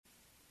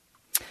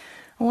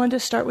I wanted to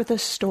start with a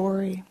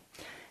story.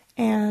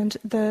 And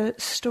the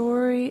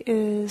story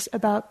is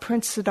about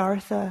Prince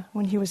Siddhartha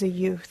when he was a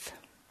youth.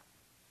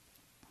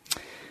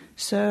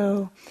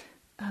 So,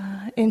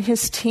 in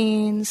his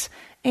teens,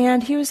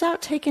 and he was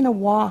out taking a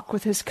walk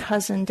with his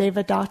cousin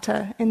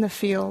Devadatta in the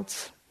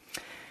fields.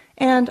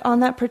 And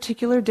on that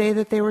particular day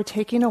that they were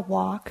taking a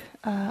walk,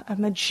 a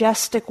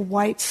majestic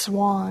white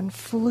swan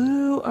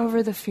flew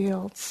over the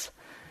fields.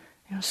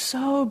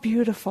 So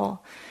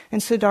beautiful.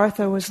 And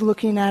Siddhartha was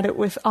looking at it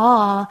with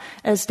awe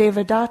as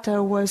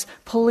Devadatta was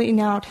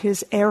pulling out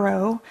his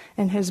arrow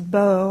and his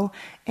bow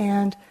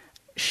and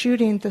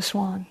shooting the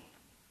swan.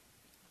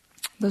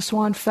 The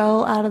swan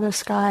fell out of the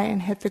sky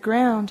and hit the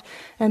ground,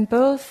 and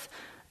both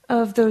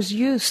of those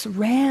youths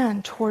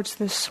ran towards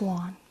this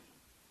swan.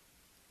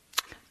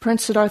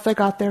 Prince Siddhartha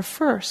got there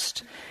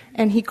first,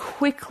 and he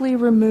quickly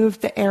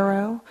removed the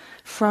arrow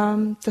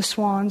from the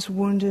swan's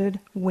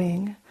wounded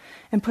wing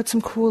and put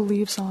some cool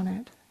leaves on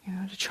it,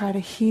 to try to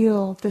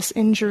heal this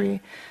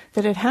injury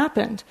that had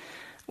happened,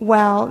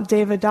 while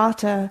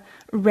Devadatta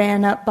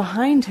ran up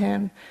behind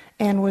him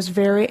and was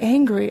very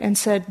angry and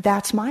said,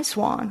 "That's my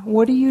swan.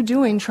 What are you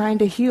doing trying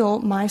to heal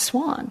my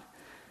swan?"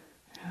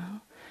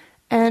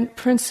 And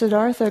Prince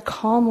Siddhartha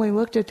calmly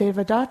looked at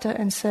Devadatta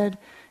and said,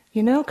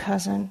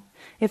 "Cousin,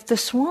 if the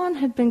swan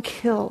had been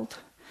killed,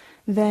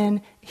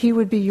 then he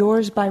would be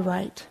yours by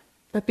right.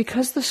 But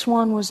because the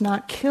swan was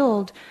not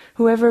killed,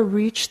 whoever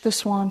reached the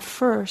swan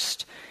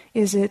first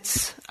is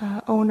its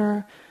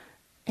owner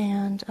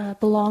and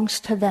belongs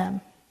to them.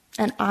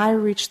 And I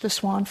reached the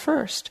swan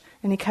first."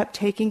 And he kept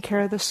taking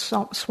care of the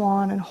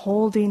swan and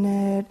holding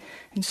it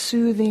and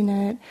soothing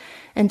it.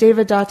 And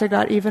Devadatta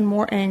got even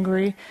more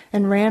angry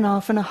and ran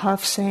off in a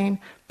huff saying,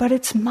 "But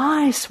it's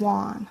my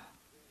swan."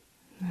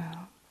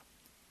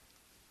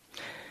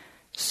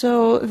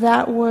 So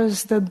that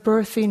was the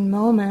birthing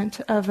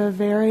moment of a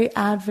very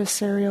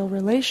adversarial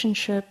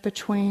relationship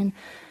between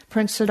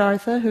Prince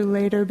Siddhartha, who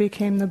later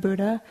became the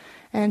Buddha,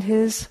 and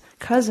his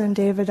cousin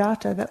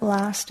Devadatta that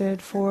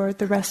lasted for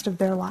the rest of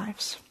their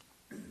lives.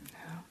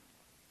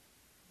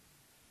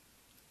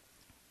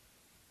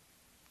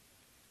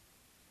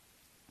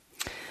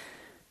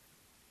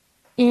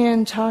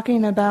 In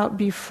talking about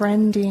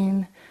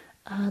befriending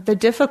the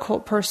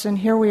difficult person,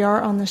 here we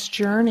are on this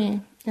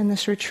journey in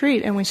this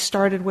retreat, and we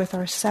started with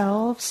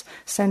ourselves,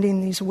 sending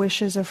these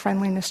wishes of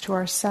friendliness to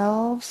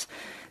ourselves.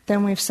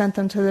 Then we've sent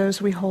them to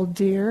those we hold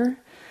dear.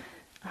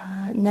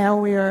 Now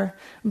we are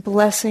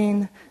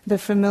blessing the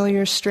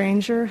familiar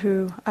stranger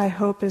who I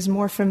hope is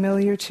more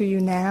familiar to you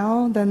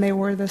now than they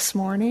were this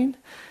morning.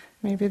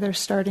 Maybe they're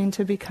starting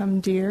to become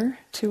dear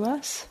to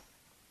us.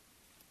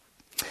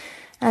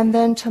 And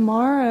then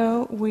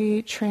tomorrow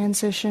we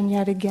transition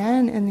yet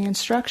again in the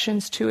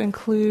instructions to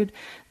include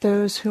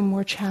those whom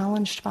we're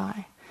challenged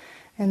by.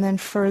 And then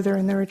further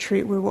in the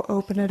retreat we will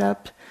open it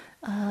up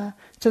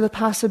to the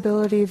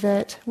possibility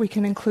that we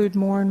can include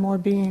more and more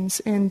beings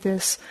in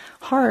this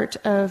heart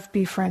of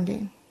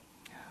befriending.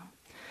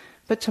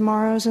 But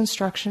tomorrow's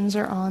instructions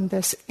are on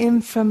this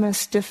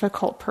infamous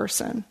difficult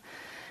person.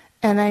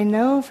 And I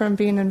know from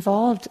being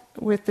involved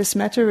with this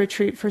metta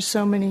retreat for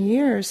so many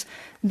years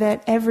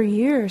that every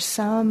year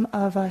some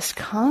of us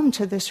come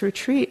to this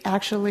retreat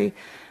actually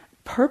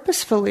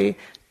purposefully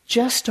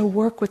just to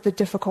work with the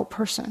difficult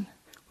person.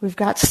 We've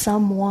got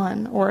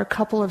someone or a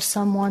couple of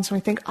someones and we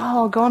think,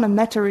 I'll go on a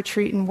metta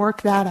retreat and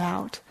work that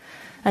out.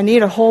 I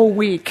need a whole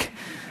week.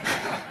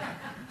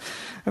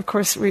 Of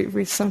course,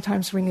 we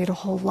sometimes we need a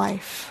whole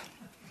life.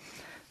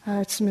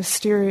 It's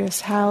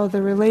mysterious how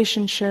the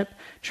relationship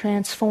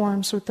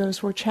transforms with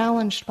those we're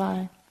challenged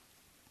by.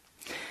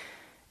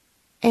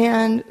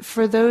 And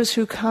for those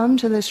who come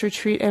to this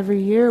retreat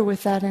every year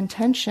with that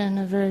intention,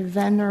 a very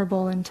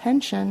venerable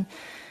intention,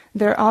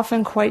 they're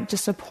often quite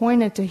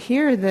disappointed to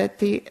hear that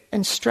the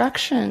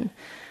instruction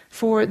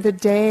for the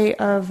day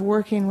of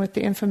working with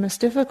the infamous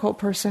difficult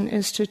person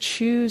is to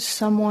choose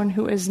someone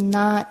who is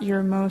not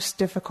your most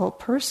difficult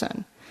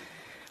person.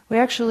 We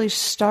actually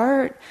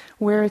start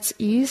where it's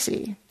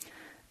easy.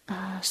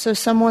 So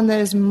someone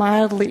that is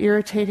mildly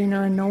irritating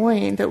or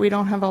annoying, that we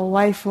don't have a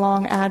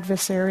lifelong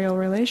adversarial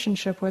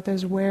relationship with,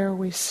 is where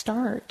we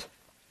start.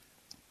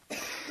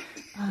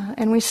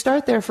 And we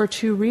start there for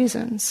two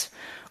reasons.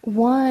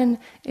 One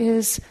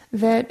is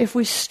that if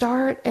we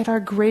start at our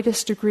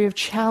greatest degree of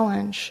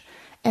challenge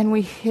and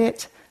we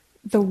hit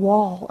the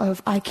wall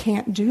of, I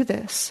can't do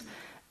this,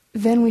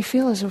 then we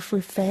feel as if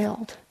we've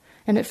failed.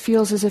 And it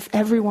feels as if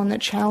everyone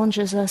that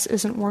challenges us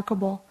isn't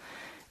workable.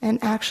 And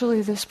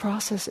actually this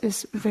process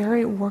is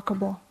very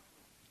workable.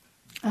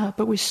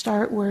 But we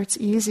start where it's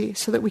easy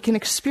so that we can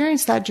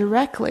experience that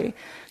directly,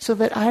 so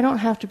that I don't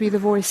have to be the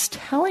voice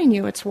telling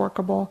you it's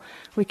workable.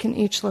 We can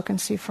each look and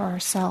see for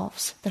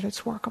ourselves that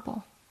it's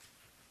workable.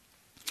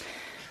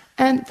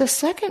 And the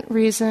second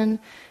reason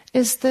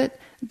is that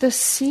the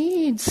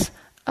seeds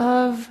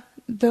of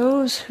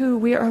those who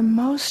we are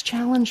most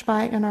challenged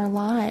by in our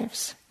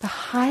lives, the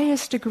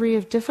highest degree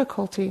of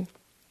difficulty,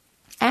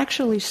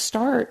 actually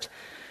start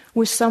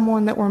with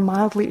someone that we're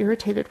mildly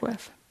irritated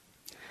with.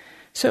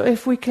 So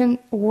if we can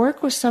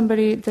work with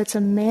somebody that's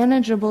a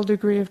manageable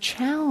degree of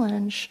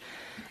challenge,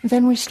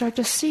 then we start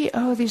to see,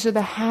 oh, these are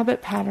the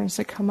habit patterns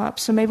that come up.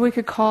 So maybe we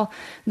could call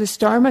this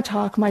Dharma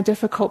talk my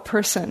difficult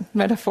person,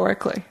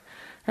 metaphorically,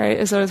 right?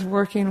 As I was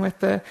working with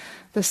the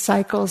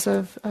cycles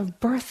of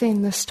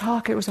birthing this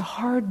talk, it was a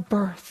hard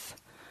birth.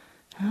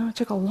 It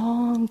took a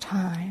long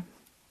time.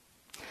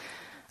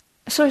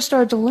 So I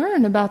started to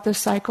learn about the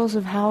cycles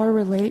of how I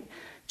relate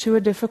to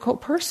a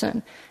difficult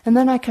person. And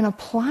then I can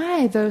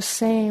apply those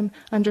same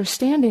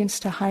understandings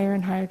to higher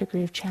and higher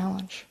degree of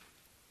challenge.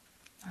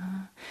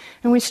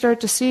 And we start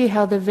to see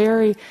how the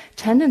very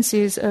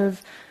tendencies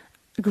of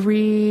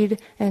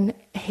greed and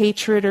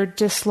hatred or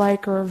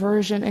dislike or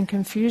aversion and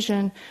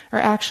confusion are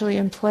actually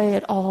in play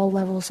at all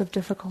levels of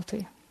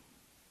difficulty.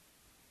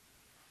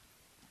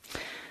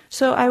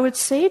 So I would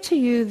say to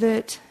you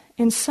that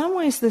in some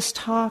ways this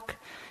talk,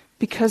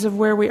 because of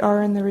where we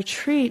are in the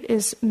retreat,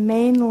 is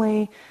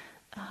mainly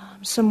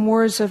some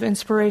words of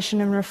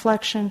inspiration and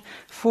reflection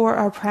for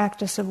our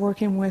practice of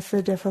working with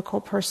the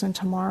difficult person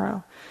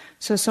tomorrow.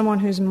 So someone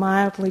who's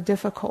mildly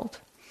difficult.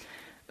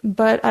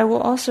 But I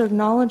will also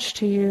acknowledge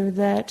to you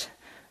that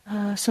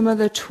some of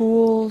the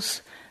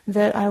tools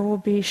that I will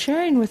be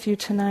sharing with you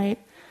tonight,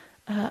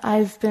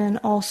 I've been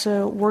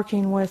also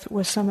working with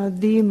some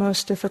of the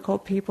most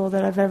difficult people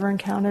that I've ever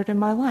encountered in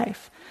my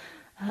life.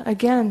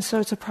 Again, so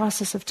it's a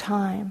process of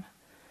time.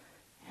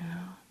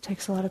 It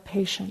takes a lot of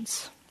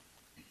patience.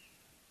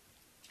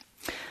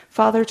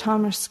 Father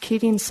Thomas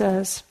Keating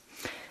says,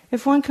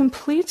 if one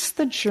completes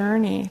the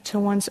journey to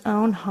one's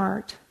own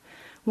heart,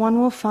 one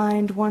will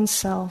find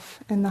oneself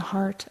in the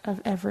heart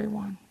of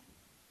everyone.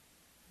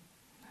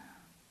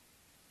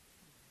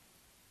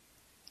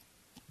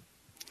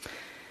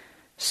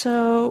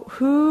 So,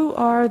 who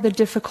are the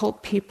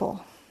difficult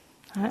people?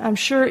 I'm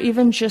sure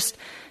even just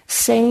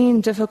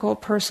saying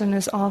difficult person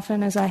as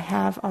often as I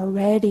have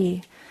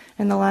already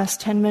in the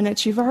last 10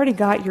 minutes, you've already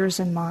got yours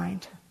in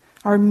mind.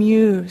 Our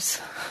muse,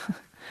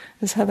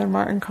 as Heather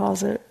Martin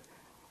calls it.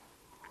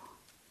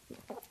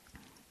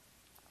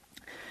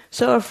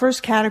 So a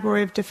first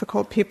category of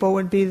difficult people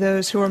would be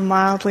those who are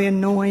mildly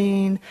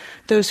annoying,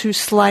 those who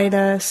slight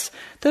us,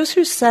 those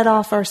who set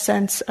off our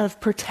sense of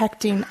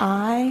protecting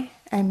I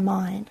and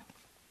mine.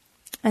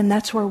 And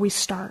that's where we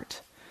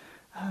start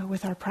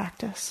with our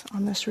practice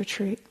on this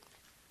retreat.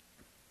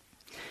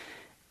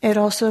 It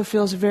also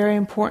feels very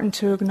important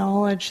to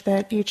acknowledge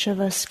that each of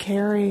us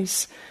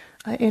carries,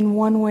 in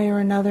one way or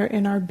another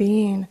in our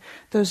being,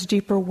 those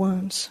deeper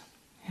wounds.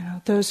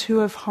 Those who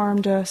have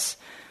harmed us,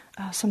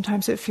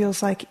 sometimes it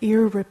feels like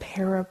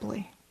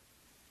irreparably.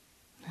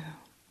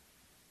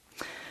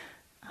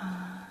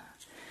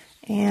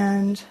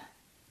 And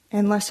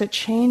unless it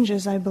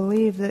changes, I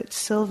believe that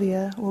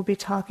Sylvia will be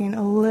talking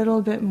a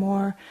little bit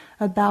more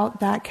about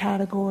that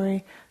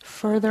category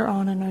further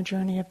on in our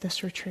journey of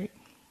this retreat.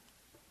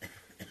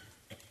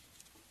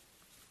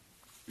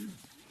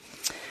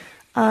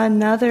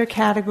 Another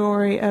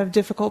category of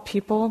difficult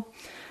people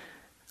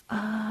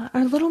are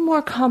a little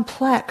more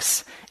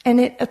complex, and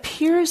it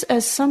appears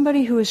as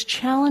somebody who is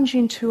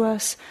challenging to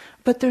us,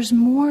 but there's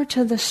more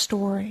to the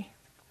story.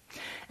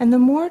 And the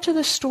more to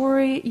the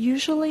story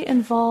usually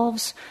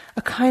involves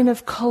a kind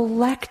of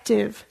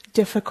collective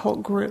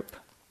difficult group.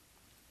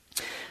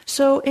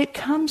 So it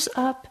comes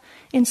up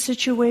in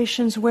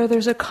situations where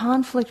there's a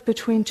conflict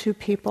between two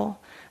people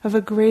of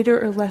a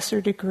greater or lesser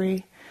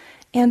degree,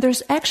 and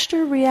there's extra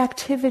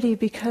reactivity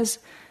because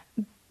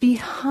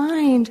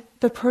behind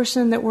the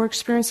person that we're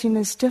experiencing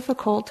as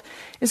difficult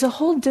is a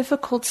whole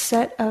difficult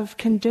set of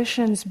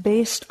conditions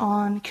based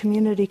on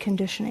community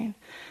conditioning.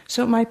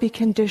 So it might be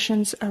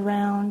conditions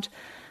around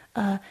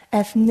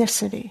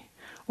ethnicity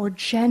or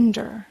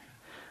gender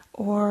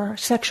or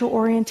sexual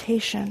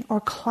orientation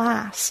or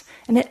class.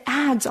 And it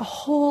adds a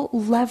whole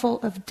level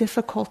of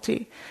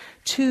difficulty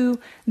to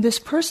this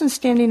person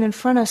standing in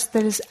front of us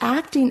that is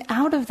acting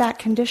out of that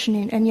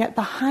conditioning, and yet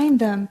behind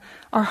them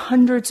are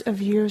hundreds of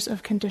years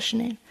of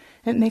conditioning.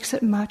 It makes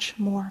it much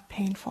more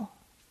painful.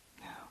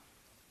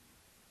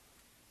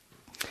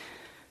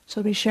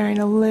 So I'll be sharing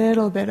a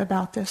little bit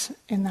about this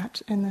in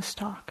this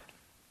talk.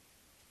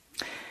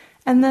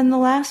 And then the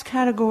last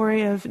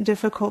category of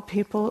difficult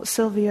people,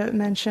 Sylvia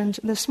mentioned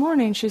this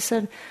morning. She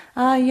said,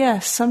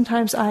 yes,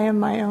 sometimes I am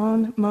my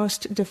own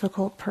most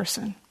difficult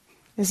person.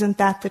 Isn't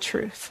that the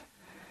truth?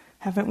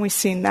 Haven't we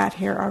seen that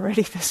here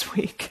already this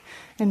week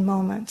in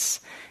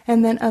moments?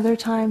 And then other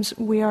times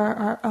we are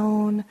our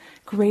own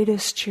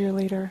greatest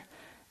cheerleader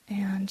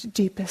and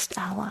deepest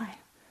ally.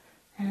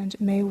 And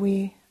may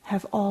we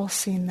have all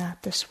seen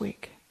that this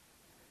week.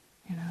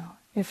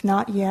 If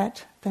not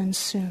yet, then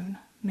soon.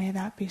 May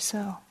that be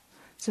so.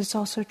 So it's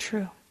also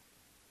true.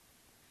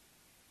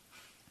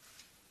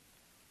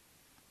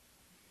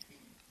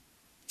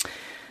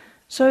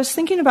 So I was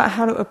thinking about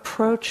how to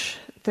approach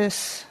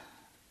this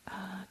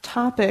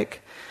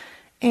topic,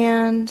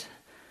 and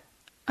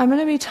I'm going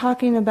to be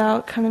talking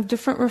about kind of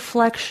different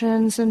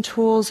reflections and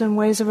tools and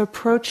ways of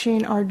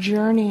approaching our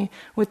journey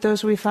with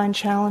those we find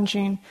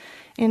challenging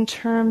in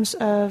terms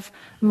of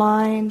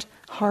mind,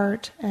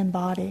 heart, and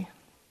body.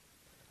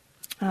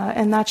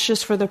 And that's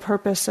just for the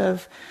purpose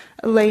of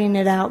laying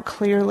it out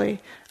clearly.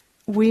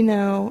 We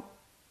know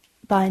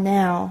by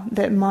now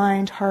that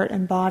mind, heart,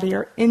 and body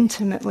are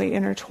intimately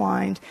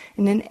intertwined,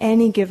 and in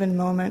any given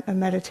moment of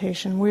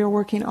meditation, we are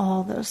working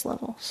all those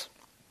levels.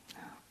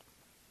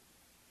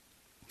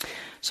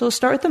 So we'll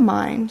start with the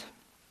mind,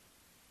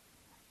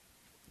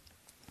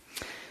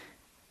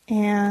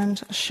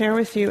 and I'll share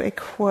with you a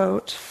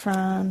quote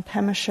from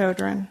Pema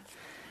Chodron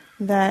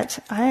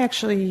that I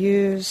actually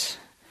use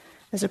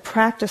as a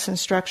practice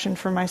instruction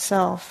for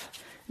myself,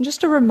 and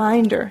just a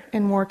reminder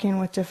in working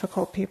with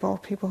difficult people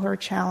who are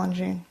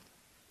challenging.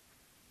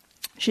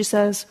 She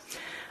says,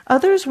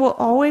 "Others will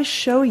always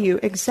show you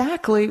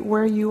exactly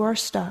where you are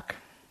stuck."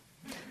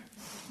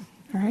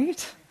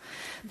 Right?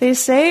 They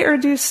say or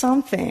do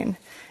something,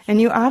 and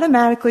you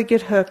automatically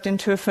get hooked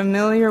into a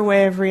familiar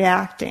way of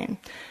reacting,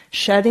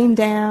 shutting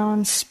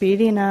down,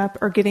 speeding up,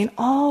 or getting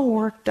all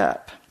worked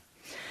up.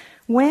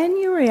 When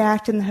you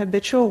react in the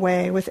habitual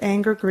way with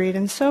anger, greed,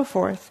 and so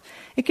forth,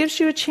 it gives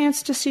you a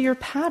chance to see your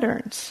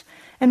patterns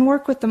and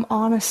work with them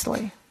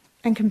honestly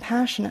and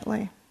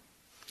compassionately.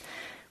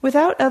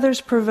 Without others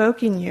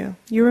provoking you,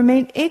 you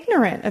remain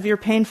ignorant of your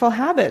painful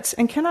habits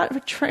and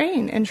cannot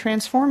train in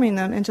transforming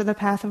them into the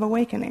path of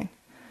awakening.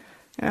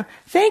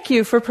 Thank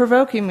you for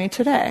provoking me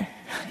today,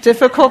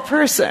 difficult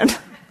person.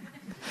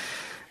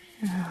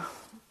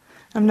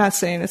 I'm not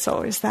saying it's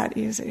always that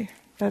easy,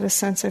 but a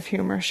sense of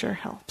humor sure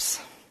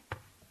helps.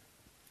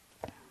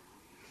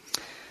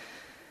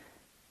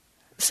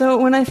 So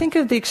when I think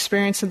of the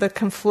experience of the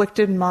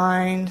conflicted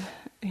mind,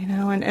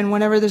 and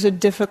whenever there's a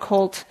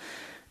difficult,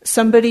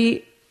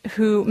 somebody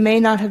who may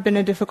not have been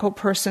a difficult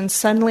person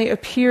suddenly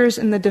appears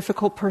in the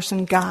difficult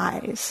person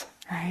guise,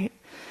 right?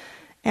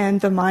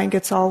 And the mind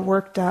gets all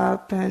worked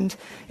up, and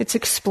it's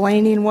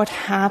explaining what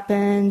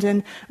happened,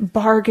 and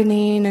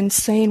bargaining, and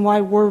saying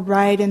why we're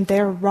right and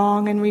they're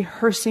wrong, and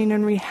rehearsing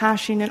and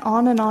rehashing, and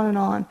on and on and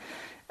on.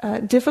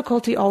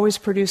 Difficulty always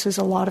produces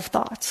a lot of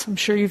thoughts. I'm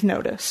sure you've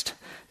noticed.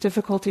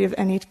 Difficulty of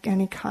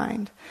any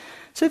kind.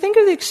 So I think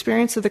of the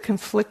experience of the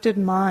conflicted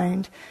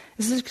mind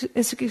as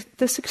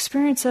this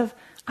experience of,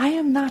 I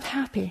am not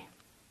happy.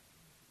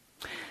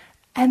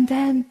 And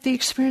then the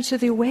experience of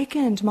the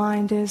awakened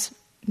mind is,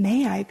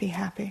 may I be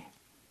happy?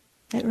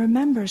 It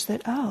remembers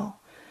that,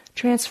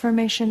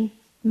 transformation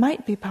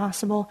might be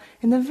possible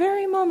in the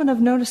very moment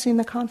of noticing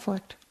the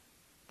conflict.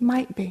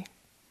 Might be.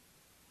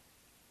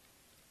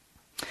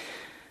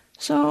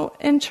 So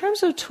in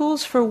terms of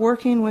tools for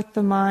working with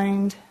the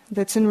mind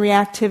that's in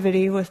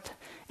reactivity with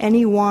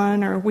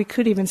anyone, or we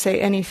could even say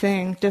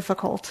anything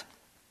difficult,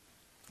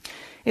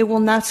 it will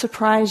not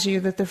surprise you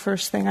that the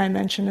first thing I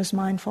mention is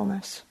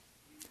mindfulness.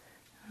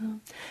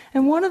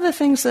 And one of the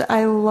things that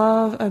I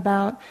love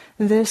about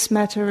this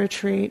metta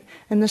retreat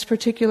and this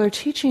particular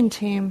teaching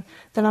team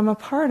that I'm a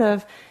part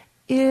of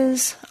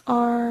is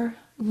our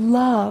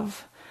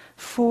love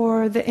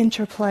for the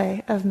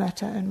interplay of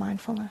metta and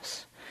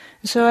mindfulness.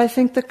 So I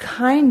think the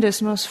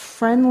kindest, most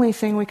friendly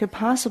thing we could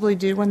possibly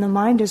do when the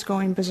mind is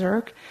going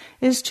berserk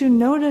is to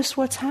notice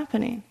what's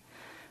happening.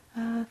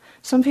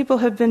 Some people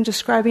have been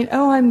describing,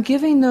 I'm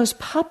giving those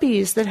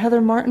puppies that Heather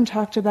Martin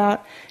talked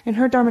about in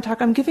her Dharma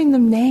talk, I'm giving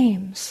them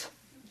names.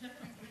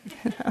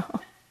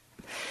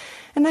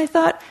 And I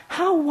thought,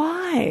 how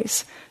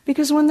wise.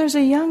 Because when there's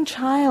a young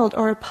child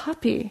or a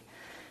puppy,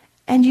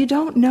 and you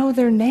don't know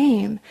their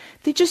name,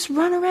 they just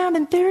run around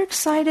and they're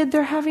excited,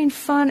 they're having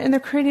fun, and they're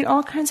creating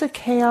all kinds of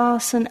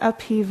chaos and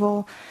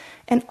upheaval,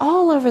 and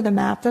all over the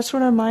map. That's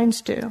what our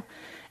minds do.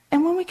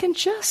 And when we can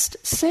just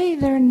say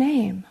their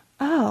name,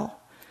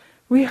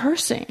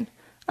 rehearsing,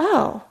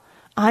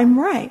 I'm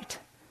right.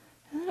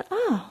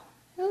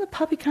 And the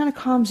puppy kind of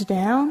calms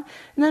down,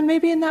 and then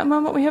maybe in that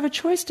moment we have a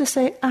choice to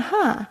say,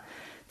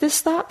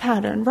 this thought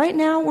pattern, right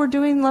now we're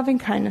doing loving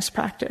kindness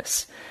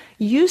practice.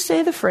 You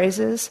say the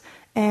phrases,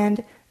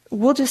 and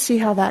we'll just see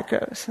how that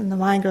goes. And the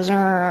mind goes,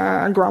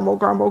 grumble,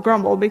 grumble,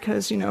 grumble,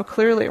 because,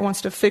 clearly it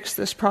wants to fix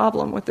this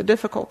problem with the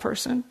difficult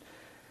person.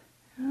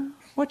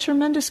 What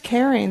tremendous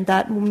caring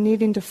that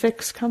needing to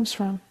fix comes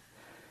from.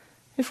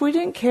 If we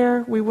didn't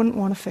care, we wouldn't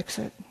want to fix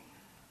it.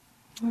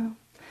 Well,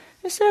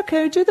 I say,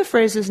 okay, do the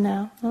phrases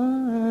now.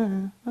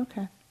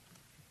 Okay.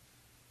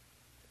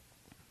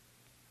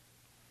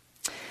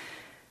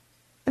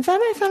 And then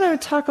I thought I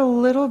would talk a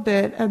little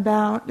bit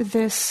about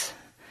this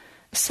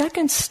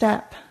second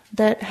step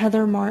that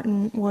Heather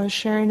Martin was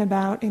sharing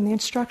about in the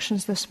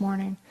instructions this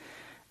morning.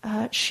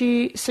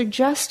 She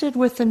suggested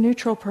with the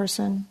neutral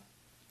person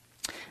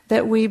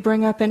that we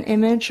bring up an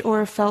image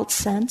or a felt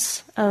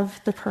sense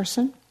of the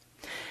person.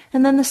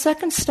 And then the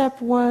second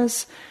step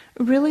was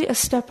really a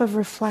step of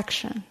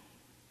reflection.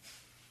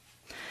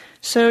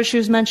 So she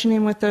was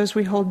mentioning with those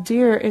we hold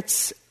dear,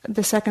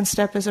 the second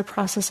step is a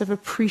process of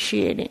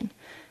appreciating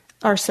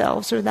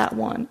ourselves or that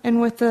one.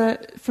 And with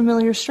the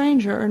familiar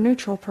stranger or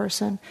neutral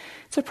person,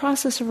 it's a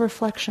process of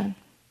reflection.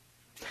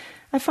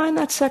 I find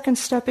that second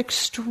step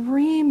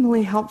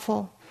extremely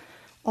helpful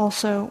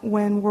also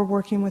when we're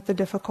working with the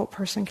difficult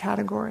person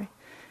category.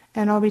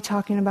 And I'll be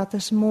talking about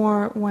this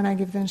more when I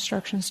give the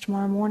instructions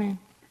tomorrow morning.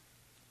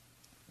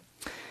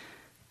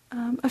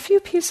 A few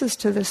pieces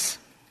to this,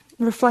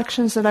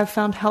 reflections that I've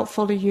found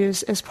helpful to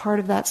use as part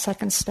of that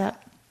second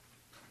step.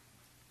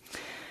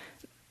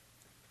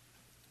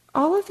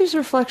 All of these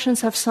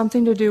reflections have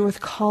something to do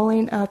with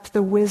calling up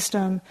the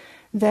wisdom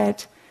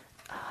that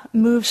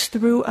moves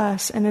through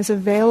us and is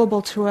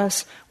available to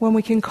us when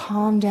we can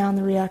calm down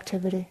the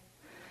reactivity.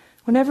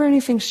 Whenever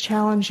anything's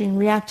challenging,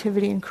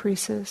 reactivity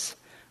increases.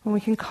 When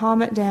we can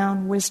calm it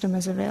down, wisdom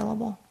is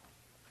available.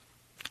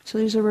 So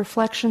these are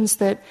reflections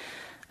that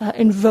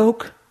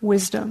invoke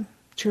wisdom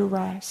to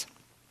arise.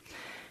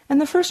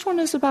 And the first one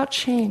is about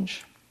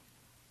change.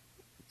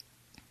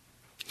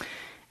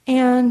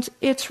 And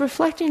it's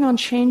reflecting on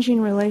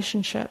changing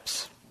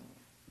relationships.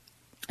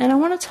 And I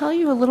want to tell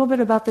you a little bit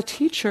about the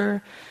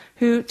teacher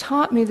who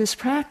taught me this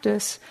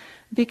practice,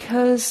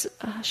 because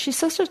she's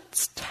such a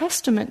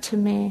testament to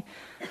me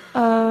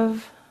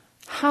of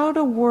how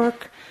to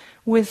work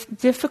with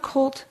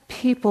difficult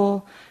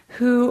people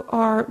who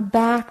are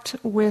backed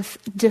with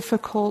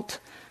difficult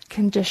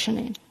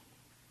conditioning.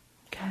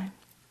 Okay.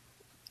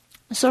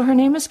 So her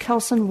name is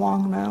Kelson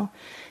Wangmo,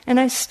 and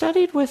I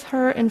studied with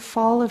her in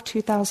fall of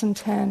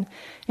 2010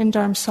 in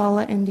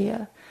Dharamsala,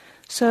 India.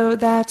 So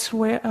that's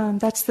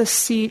the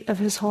seat of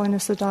His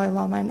Holiness the Dalai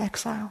Lama in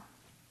exile.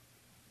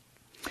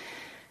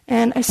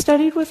 And I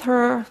studied with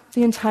her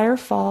the entire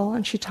fall,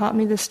 and she taught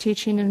me this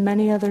teaching and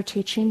many other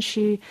teachings.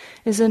 She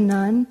is a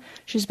nun.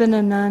 She's been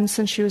a nun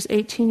since she was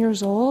 18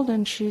 years old,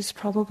 and she's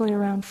probably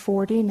around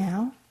 40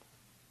 now.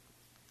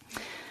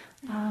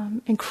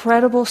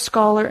 Incredible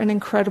scholar and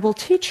incredible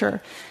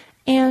teacher.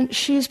 And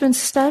she's been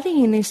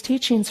studying these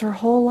teachings her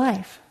whole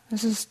life.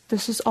 This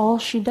is all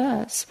she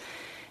does.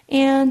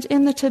 And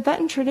in the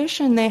Tibetan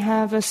tradition, they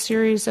have a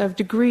series of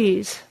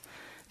degrees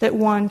that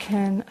one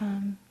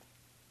can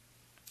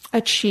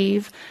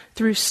achieve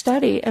through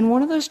study. And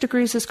one of those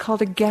degrees is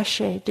called a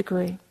Geshe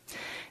degree.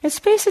 It's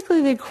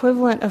basically the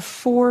equivalent of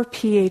 4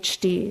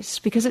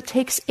 PhDs, because it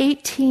takes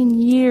 18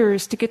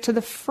 years to get to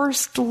the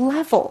first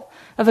level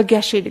of a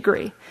Geshe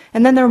degree.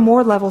 And then there are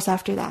more levels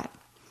after that.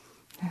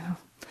 Yeah.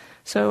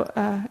 So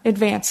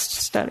advanced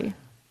study.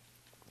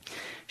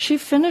 She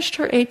finished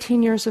her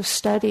 18 years of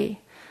study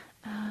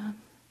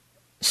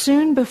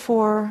soon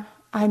before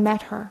I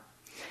met her.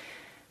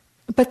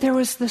 But there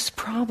was this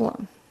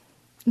problem.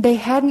 They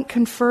hadn't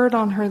conferred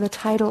on her the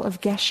title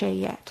of Geshe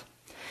yet.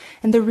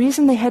 And the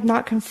reason they had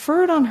not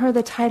conferred on her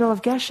the title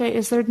of Geshe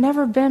is there'd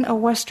never been a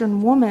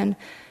Western woman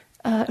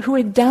who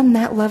had done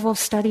that level of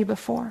study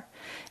before.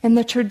 And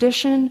the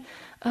tradition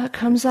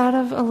comes out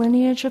of a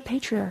lineage of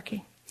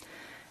patriarchy.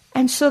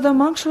 And so the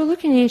monks were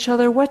looking at each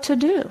other what to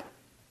do.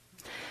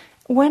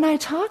 When I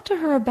talked to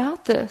her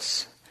about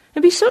this,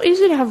 it'd be so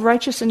easy to have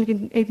righteous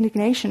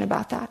indignation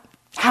about that.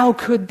 How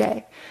could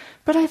they?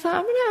 But I thought,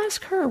 I'm going to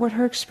ask her what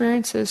her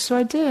experience is. So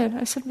I did.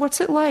 I said,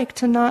 what's it like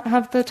to not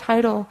have the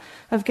title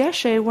of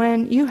Geshe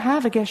when you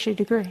have a Geshe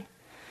degree?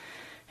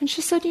 And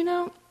she said,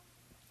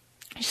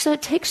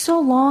 it takes so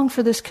long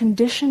for this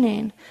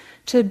conditioning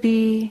to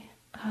be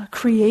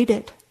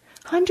created.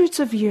 Hundreds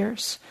of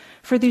years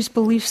for these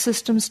belief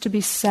systems to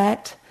be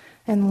set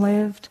and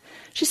lived.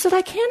 She said,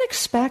 I can't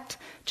expect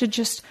to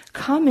just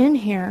come in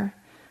here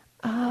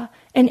and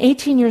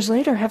 18 years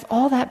later have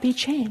all that be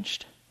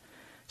changed.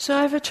 So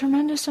I have a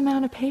tremendous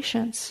amount of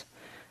patience.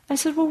 I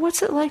said, well,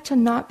 what's it like to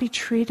not be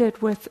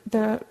treated with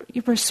the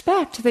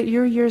respect that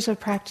your years of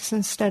practice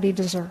and study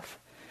deserve?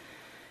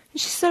 And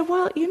she said,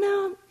 well,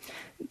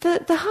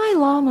 the high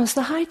lamas,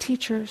 the high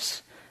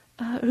teachers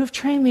who've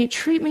trained me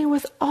treat me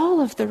with all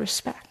of the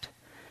respect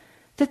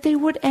that they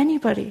would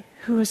anybody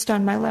who has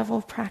done my level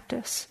of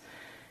practice.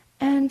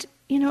 And,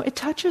 it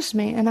touches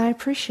me and I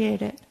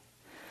appreciate it.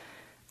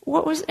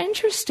 What was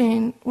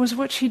interesting was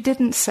what she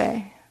didn't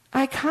say.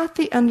 I caught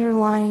the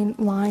underlying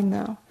line,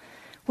 though,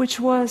 which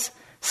was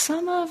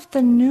some of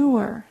the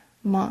newer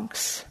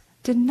monks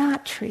did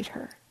not treat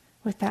her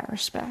with that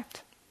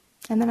respect.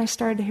 And then I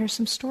started to hear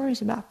some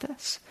stories about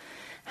this.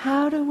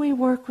 How do we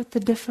work with the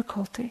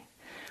difficulty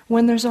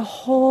when there's a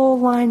whole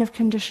line of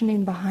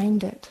conditioning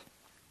behind it?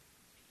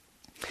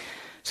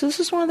 So this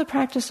is one of the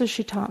practices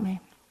she taught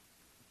me.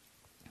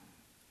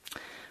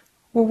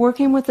 We're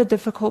working with a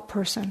difficult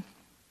person.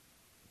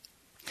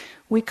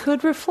 We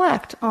could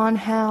reflect on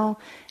how,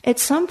 at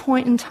some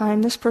point in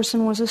time, this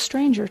person was a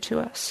stranger to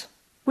us.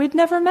 We'd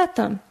never met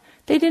them.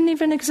 They didn't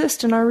even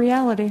exist in our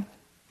reality.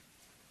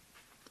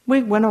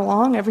 We went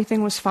along,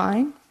 everything was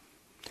fine.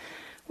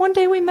 One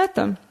day we met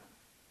them.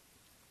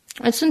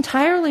 It's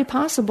entirely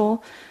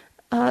possible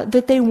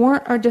that they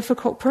weren't our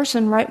difficult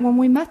person right when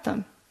we met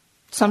them.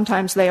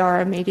 Sometimes they are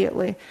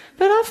immediately,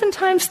 but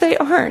oftentimes they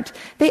aren't.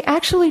 They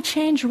actually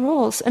change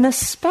roles, and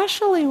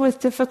especially with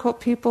difficult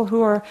people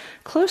who are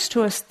close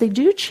to us, they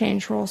do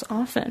change roles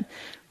often.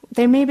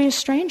 They may be a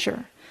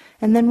stranger,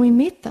 and then we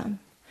meet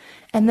them,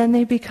 and then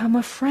they become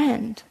a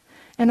friend,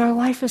 and our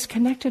life is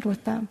connected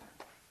with them.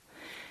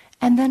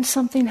 And then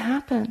something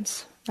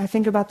happens. I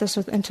think about this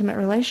with intimate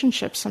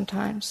relationships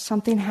sometimes.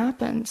 Something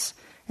happens,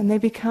 and they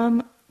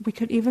become we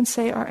could even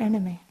say our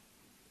enemy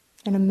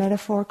in a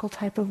metaphorical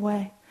type of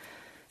way.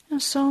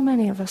 So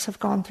many of us have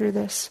gone through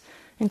this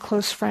in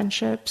close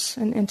friendships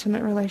and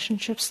intimate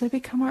relationships. They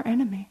become our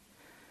enemy.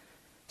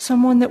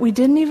 Someone that we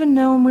didn't even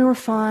know and we were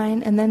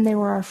fine, and then they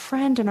were our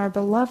friend and our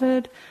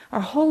beloved.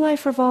 Our whole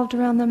life revolved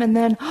around them, and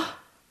then,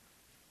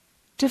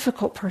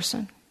 difficult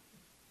person.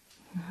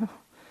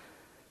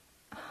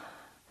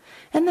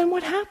 And then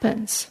what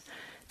happens?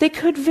 They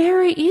could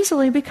very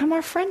easily become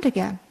our friend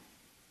again.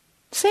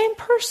 Same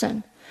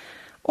person.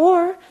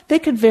 Or they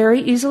could very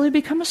easily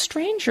become a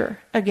stranger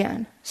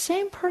again.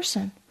 Same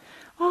person.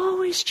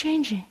 Always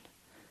changing.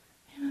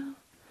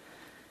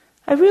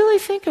 I really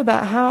think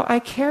about how I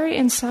carry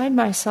inside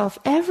myself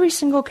every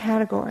single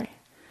category.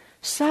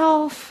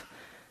 Self,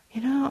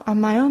 I'm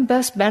my own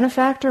best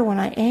benefactor when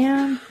I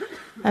am.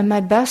 I'm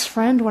my best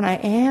friend when I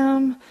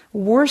am.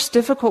 Worst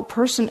difficult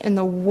person in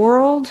the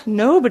world.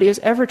 Nobody has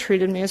ever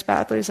treated me as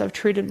badly as I've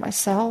treated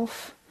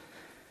myself.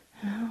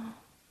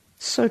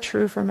 So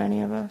true for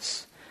many of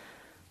us.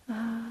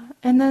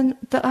 And then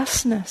the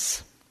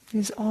usness,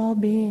 these all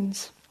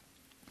beings.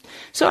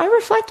 So I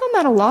reflect on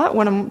that a lot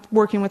when I'm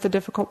working with a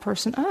difficult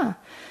person.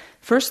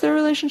 First their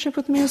relationship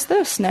with me is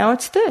this, now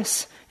it's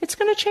this. It's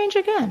going to change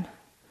again.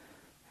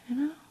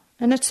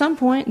 And at some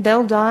point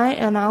they'll die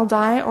and I'll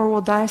die, or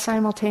we'll die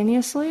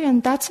simultaneously,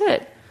 and that's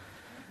it.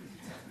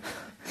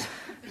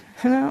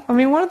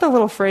 One of the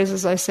little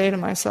phrases I say to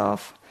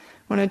myself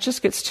when it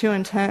just gets too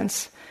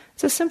intense,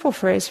 it's a simple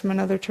phrase from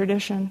another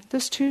tradition.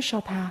 This too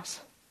shall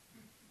pass.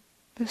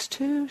 This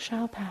too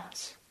shall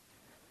pass.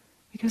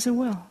 Because it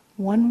will,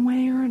 one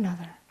way or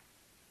another.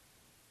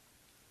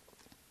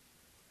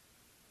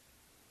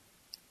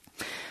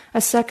 A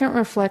second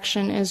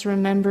reflection is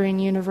remembering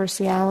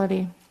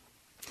universality.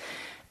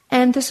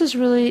 And this is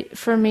really,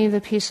 for me, the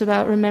piece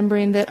about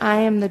remembering that I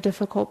am the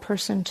difficult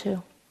person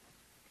too.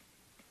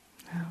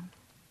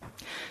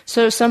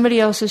 So somebody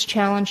else is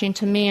challenging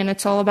to me, and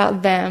it's all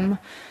about them,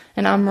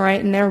 and I'm right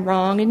and they're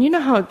wrong. And you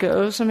know how it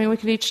goes. We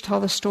could each tell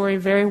the story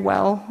very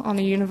well on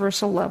a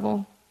universal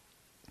level.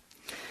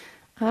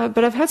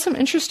 But I've had some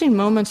interesting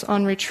moments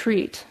on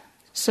retreat.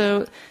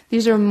 So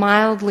these are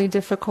mildly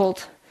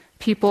difficult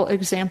people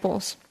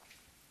examples.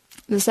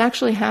 This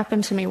actually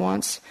happened to me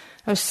once.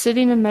 I was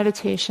sitting in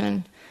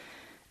meditation,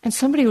 and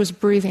somebody was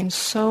breathing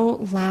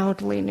so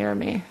loudly near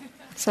me.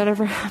 Has that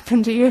ever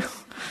happened to you?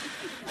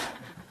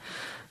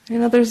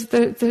 There's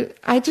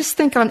I just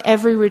think on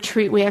every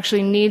retreat we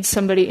actually need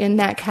somebody in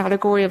that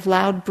category of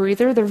loud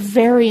breather. They're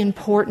very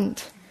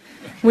important.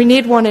 We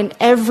need one in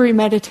every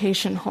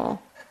meditation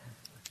hall.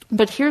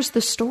 But here's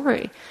the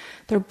story.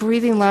 They're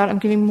breathing loud. I'm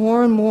getting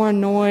more and more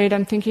annoyed.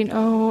 I'm thinking,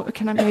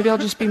 maybe I'll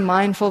just be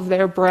mindful of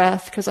their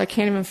breath because I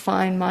can't even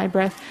find my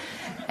breath.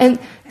 And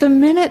the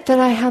minute that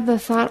I had the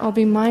thought, I'll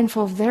be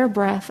mindful of their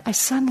breath, I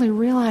suddenly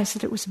realized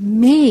that it was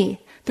me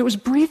that was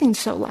breathing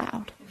so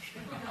loud.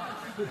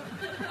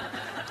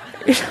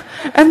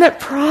 And that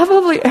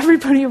probably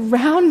everybody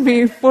around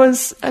me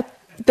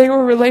they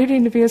were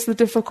relating to me as the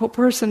difficult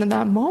person in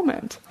that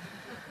moment.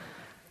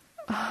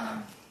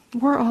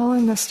 We're all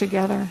in this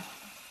together.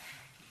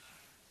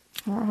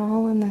 We're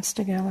all in this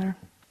together.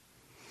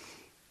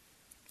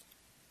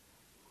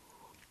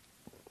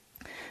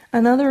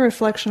 Another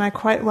reflection I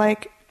quite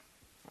like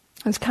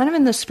is kind of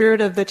in the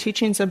spirit of the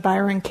teachings of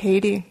Byron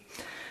Katie,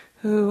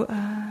 who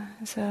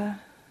is a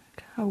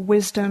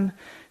wisdom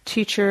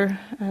teacher,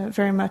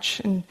 very much,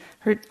 and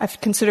I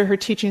consider her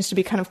teachings to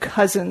be kind of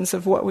cousins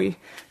of what we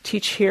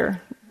teach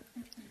here.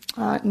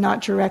 Not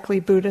directly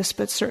Buddhist,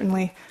 but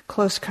certainly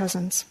close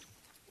cousins.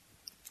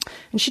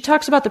 And she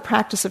talks about the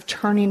practice of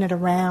turning it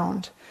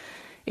around.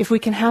 If we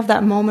can have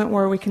that moment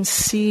where we can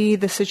see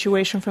the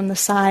situation from the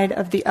side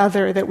of the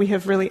other that we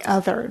have really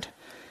othered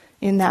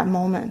in that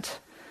moment.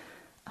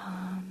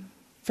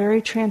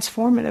 Very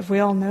transformative. We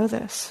all know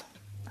this.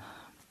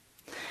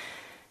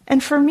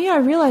 And for me, I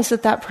realized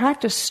that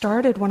practice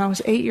started when I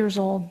was 8 years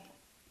old.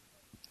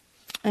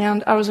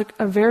 And I was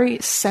a very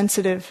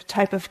sensitive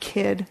type of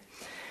kid.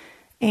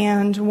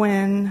 And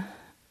when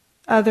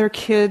other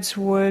kids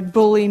would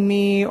bully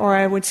me, or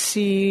I would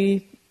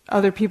see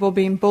other people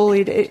being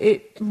bullied,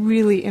 it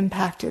really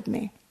impacted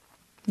me.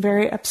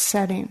 Very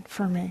upsetting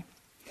for me.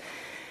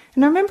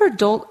 And I remember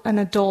an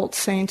adult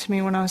saying to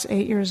me when I was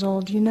 8 years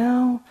old,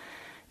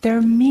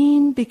 they're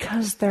mean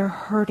because they're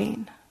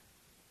hurting.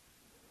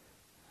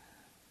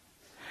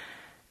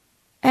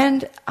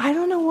 And I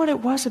don't know what it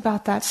was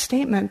about that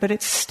statement, but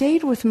it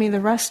stayed with me the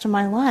rest of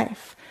my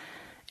life.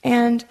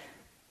 And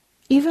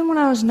even when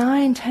I was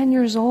 9, 10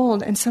 years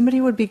old, and somebody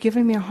would be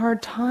giving me a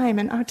hard time,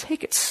 and I would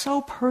take it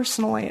so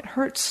personally, it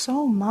hurt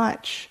so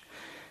much,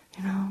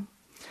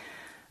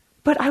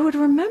 But I would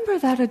remember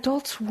that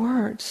adult's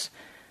words.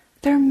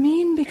 They're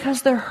mean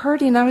because they're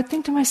hurting. I would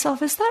think to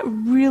myself, is that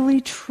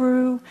really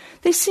true?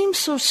 They seem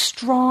so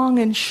strong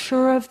and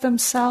sure of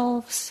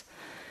themselves.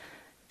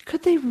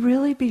 Could they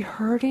really be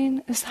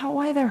hurting? Is that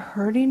why they're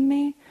hurting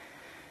me?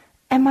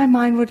 And my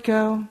mind would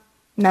go,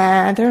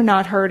 nah, they're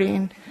not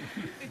hurting.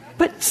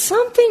 But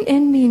something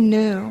in me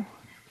knew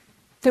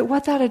that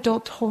what that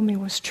adult told me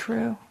was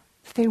true,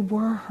 that they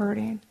were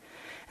hurting.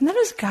 And that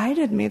has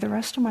guided me the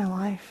rest of my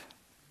life.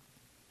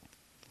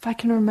 If I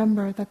can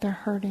remember that they're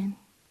hurting.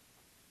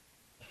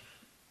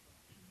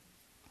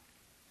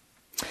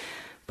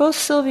 Both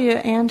Sylvia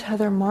and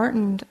Heather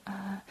Martin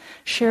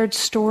shared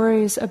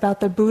stories about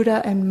the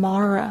Buddha and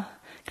Mara,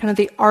 kind of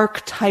the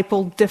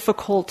archetypal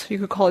difficult, you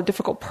could call it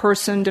difficult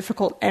person,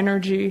 difficult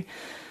energy,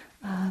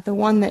 the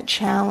one that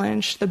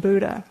challenged the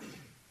Buddha.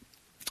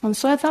 And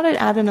so I thought I'd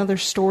add another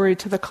story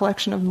to the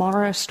collection of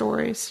Mara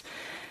stories.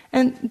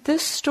 And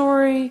this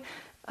story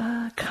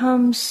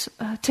comes,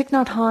 Thich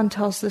Nhat Hanh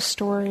tells this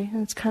story,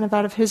 and it's kind of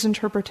out of his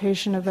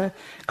interpretation of the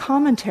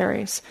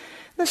commentaries.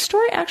 The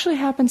story actually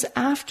happens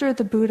after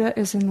the Buddha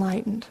is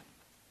enlightened,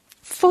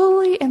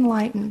 fully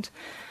enlightened.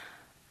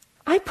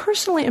 I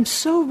personally am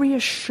so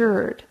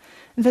reassured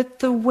that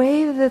the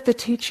way that the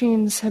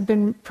teachings have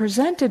been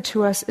presented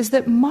to us is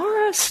that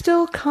Mara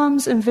still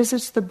comes and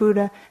visits the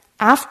Buddha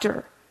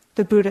after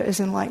the Buddha is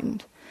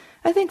enlightened.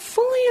 I think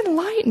fully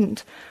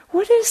enlightened,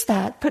 what is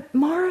that? But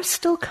Mara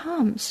still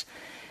comes.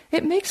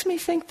 It makes me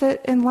think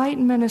that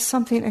enlightenment is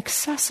something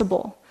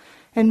accessible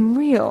and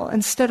real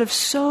instead of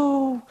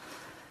so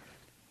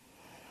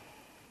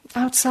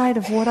outside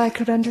of what I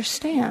could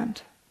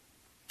understand.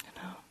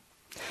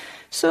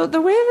 So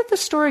the way that the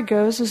story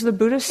goes is the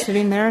Buddha's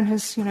sitting there in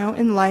his,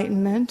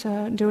 enlightenment,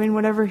 doing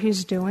whatever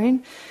he's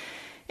doing,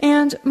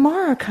 and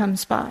Mara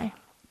comes by.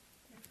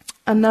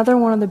 Another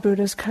one of the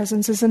Buddha's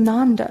cousins is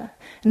Ananda.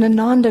 And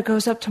Ananda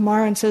goes up to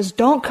Mara and says,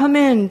 don't come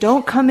in,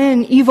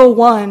 evil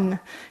one.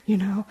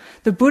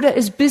 The Buddha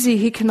is busy,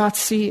 he cannot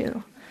see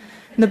you.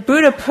 And the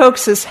Buddha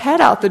pokes his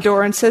head out the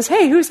door and says,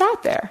 hey, who's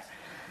out there?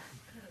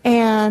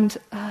 And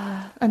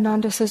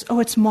Ananda says, oh,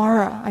 it's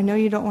Mara. I know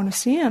you don't want to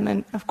see him.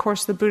 And of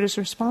course the Buddha's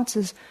response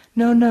is,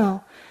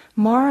 no.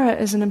 Mara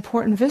is an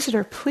important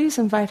visitor. Please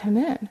invite him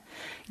in.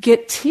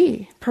 Get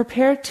tea.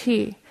 Prepare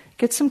tea.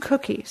 Get some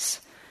cookies.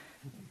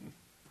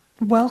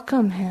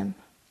 Welcome him.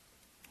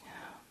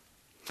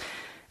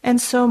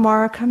 And so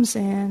Mara comes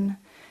in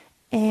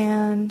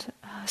and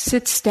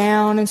sits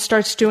down and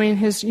starts doing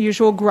his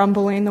usual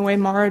grumbling, the way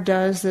Mara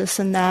does, this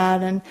and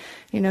that, and,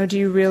 do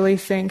you really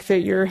think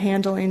that you're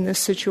handling this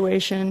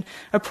situation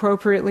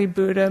appropriately,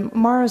 Buddha?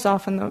 Mara's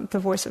often the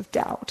voice of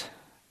doubt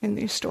in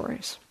these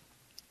stories.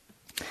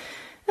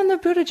 And the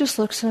Buddha just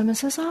looks at him and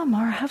says, oh,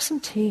 Mara, have some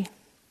tea.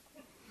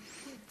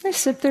 They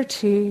sip their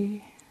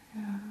tea.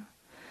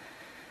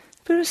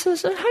 Buddha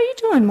says, how you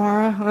doing,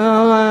 Mara?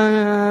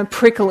 Well,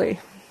 prickly.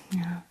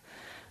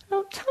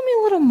 Oh, tell me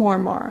a little more,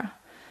 Mara.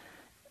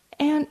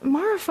 And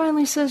Mara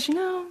finally says,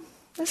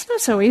 it's not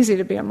so easy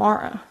to be a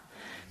Mara.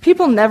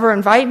 People never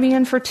invite me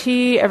in for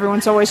tea.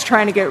 Everyone's always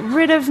trying to get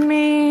rid of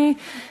me.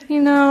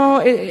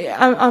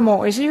 I'm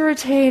always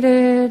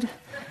irritated.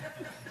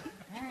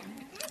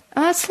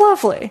 That's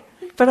lovely.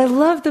 But I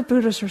love the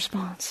Buddha's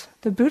response.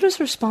 The Buddha's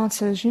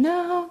response is,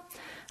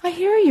 I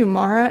hear you,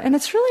 Mara, and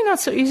it's really not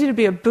so easy to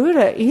be a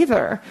Buddha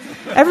either.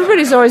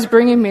 Everybody's always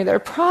bringing me their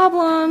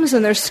problems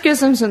and their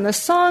schisms in the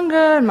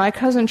Sangha, and my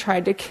cousin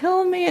tried to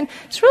kill me, and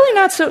it's really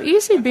not so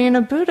easy being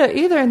a Buddha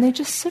either, and they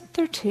just sip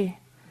their tea.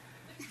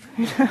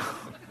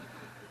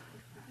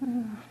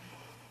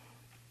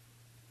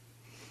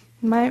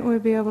 Might we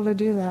be able to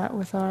do that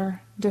with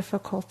our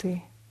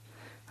difficulty,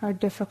 our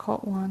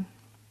difficult one?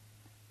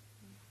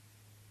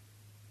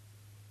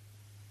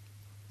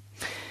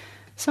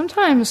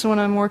 Sometimes when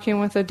I'm working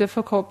with a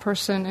difficult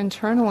person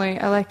internally,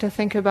 I like to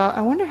think about,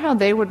 I wonder how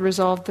they would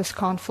resolve this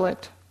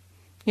conflict.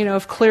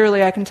 If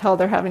clearly I can tell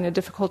they're having a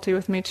difficulty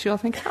with me too, I'll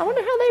think, I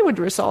wonder how they would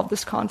resolve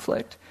this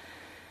conflict.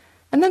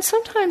 And then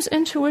sometimes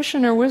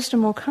intuition or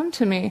wisdom will come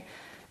to me,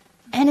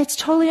 and it's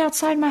totally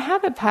outside my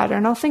habit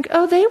pattern. I'll think,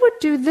 oh, they would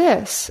do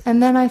this.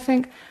 And then I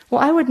think, well,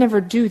 I would never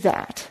do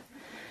that.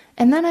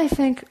 And then I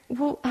think,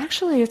 well,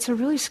 actually, it's a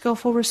really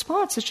skillful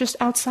response. It's just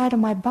outside of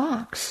my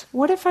box.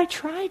 What if I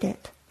tried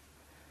it?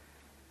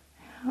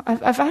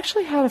 I've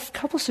actually had a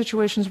couple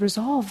situations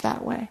resolved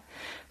that way.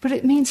 But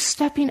it means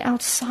stepping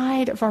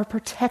outside of our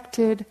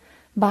protected,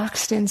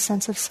 boxed-in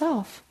sense of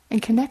self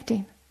and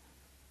connecting.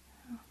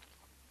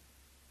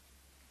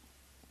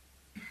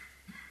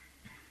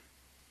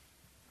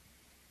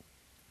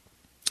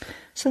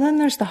 So then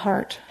there's the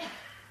heart,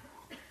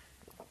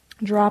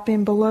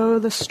 dropping below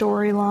the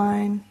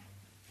storyline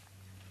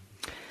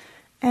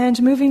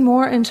and moving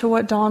more into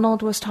what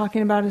Donald was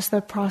talking about as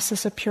the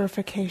process of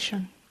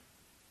purification.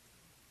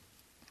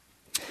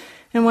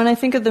 And when I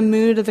think of the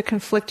mood of the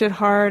conflicted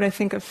heart, I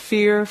think of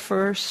fear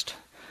first.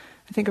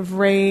 I think of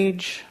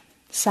rage,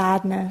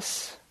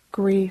 sadness,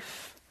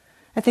 grief.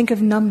 I think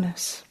of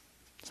numbness.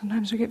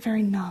 Sometimes we get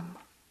very numb.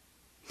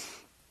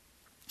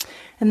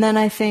 And then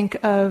I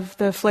think of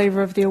the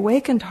flavor of the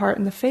awakened heart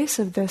in the face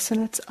of this,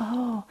 and it's,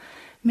 oh,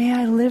 may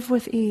I live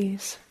with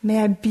ease.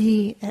 May I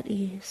be at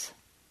ease.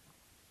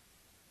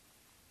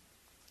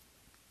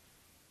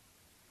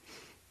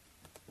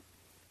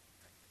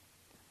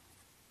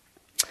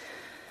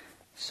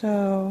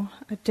 So,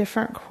 a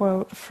different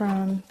quote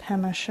from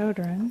Pema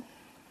Chodron.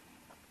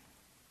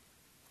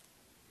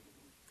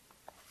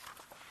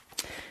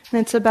 And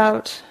it's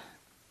about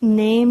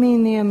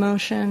naming the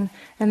emotion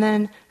and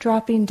then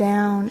dropping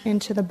down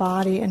into the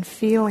body and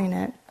feeling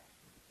it.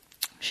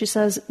 She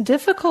says,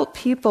 difficult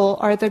people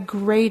are the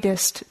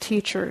greatest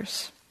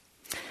teachers.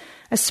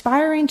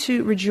 Aspiring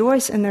to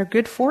rejoice in their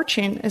good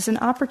fortune is an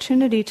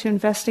opportunity to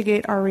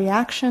investigate our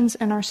reactions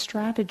and our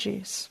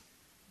strategies.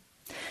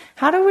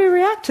 How do we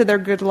react to their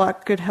good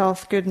luck, good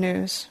health, good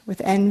news?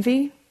 With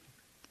envy,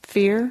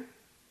 fear,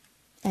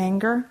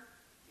 anger?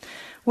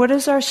 What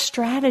is our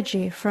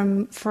strategy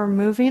for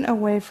moving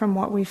away from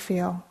what we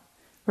feel?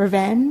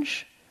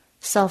 Revenge?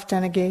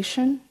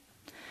 Self-denegation?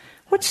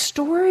 What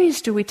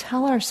stories do we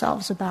tell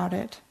ourselves about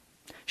it?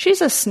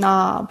 She's a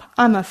snob.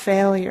 I'm a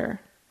failure.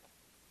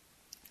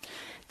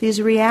 These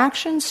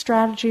reaction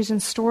strategies and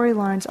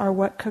storylines are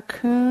what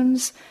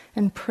cocoons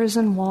and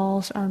prison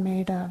walls are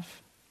made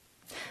of.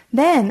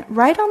 Then,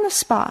 right on the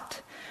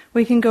spot,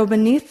 we can go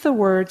beneath the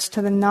words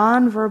to the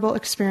nonverbal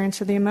experience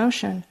of the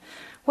emotion.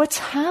 What's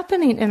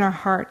happening in our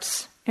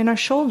hearts, in our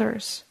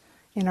shoulders,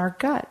 in our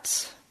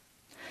guts?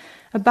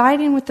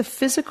 Abiding with the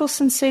physical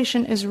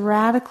sensation is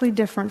radically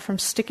different from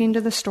sticking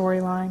to the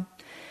storyline.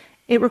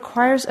 It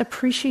requires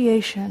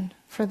appreciation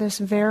for this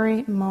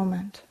very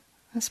moment.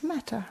 That's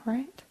metta,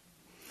 right?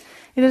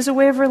 It is a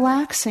way of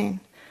relaxing,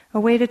 a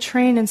way to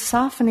train in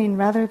softening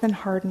rather than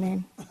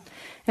hardening.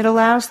 It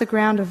allows the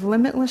ground of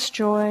limitless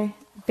joy,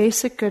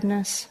 basic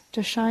goodness,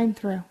 to shine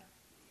through.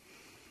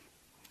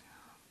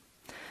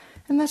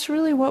 And that's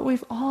really what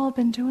we've all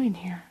been doing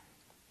here.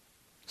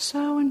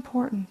 So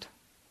important.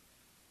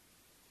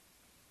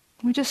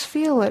 We just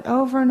feel it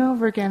over and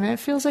over again, and it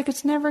feels like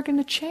it's never going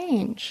to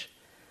change.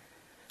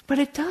 But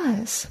it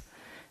does.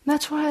 And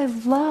that's why I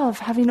love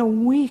having a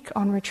week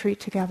on retreat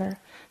together.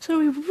 So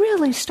we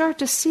really start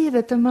to see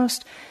that the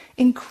most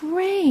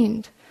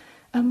ingrained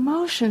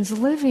emotions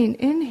living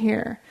in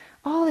here,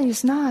 all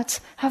these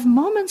knots, have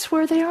moments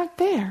where they aren't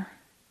there.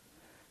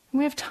 And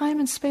we have time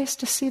and space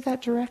to see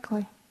that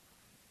directly.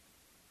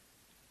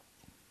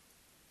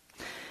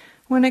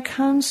 When it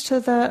comes to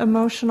the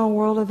emotional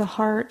world of the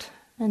heart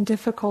and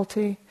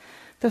difficulty,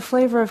 the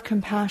flavor of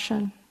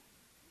compassion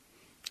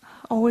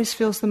always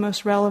feels the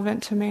most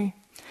relevant to me.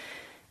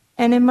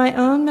 And in my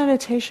own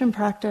meditation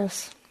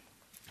practice,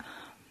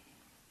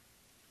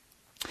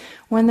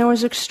 when there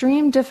was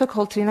extreme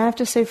difficulty, and I have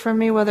to say for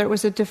me, whether it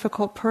was a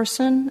difficult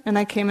person, and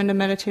I came into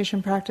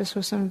meditation practice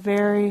with some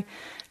very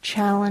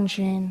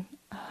challenging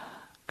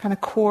kind of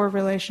core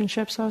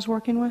relationships I was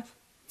working with,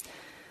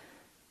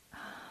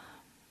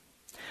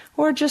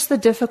 or just the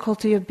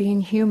difficulty of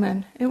being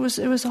human. It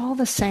was all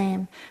the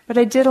same. But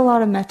I did a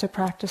lot of metta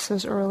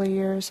practices early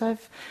years.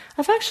 I've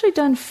actually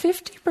done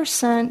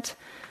 50%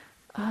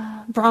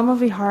 Brahma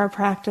Vihara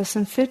practice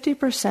and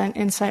 50%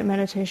 insight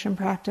meditation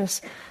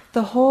practice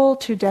the whole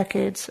 2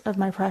 decades of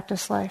my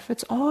practice life.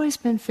 It's always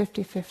been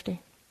 50-50.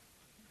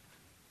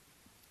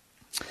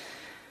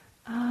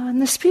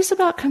 And this piece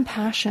about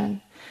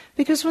compassion,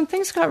 because when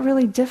things got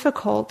really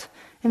difficult,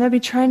 and I'd be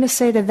trying to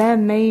say to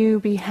them, may you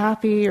be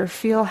happy or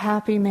feel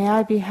happy, may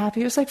I be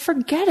happy. It was like,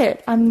 forget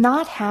it. I'm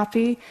not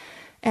happy,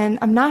 and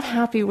I'm not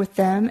happy with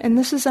them, and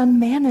this is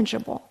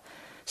unmanageable.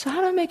 So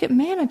how do I make it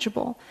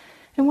manageable?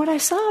 And what I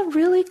saw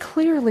really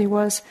clearly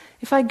was,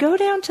 if I go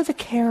down to the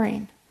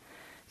caring,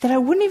 that I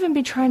wouldn't even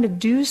be trying to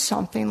do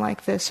something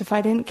like this if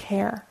I didn't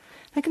care.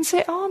 I can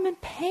say, oh, I'm in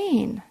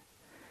pain.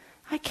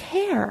 I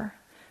care.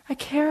 I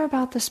care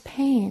about this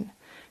pain.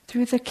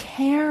 Through the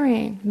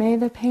caring, may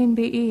the pain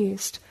be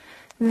eased.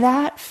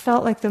 That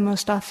felt like the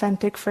most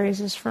authentic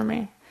phrases for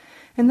me.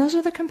 And those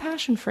are the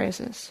compassion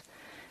phrases.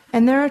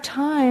 And there are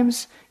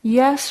times,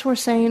 yes, we're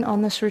saying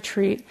on this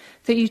retreat,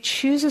 that you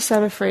choose a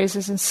set of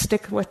phrases and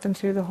stick with them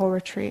through the whole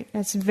retreat.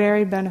 It's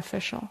very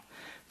beneficial.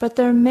 But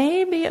there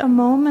may be a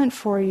moment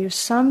for you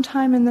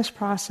sometime in this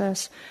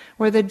process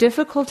where the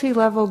difficulty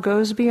level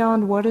goes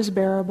beyond what is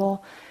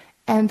bearable,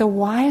 and the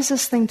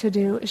wisest thing to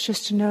do is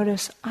just to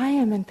notice, I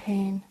am in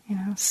pain. You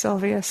know,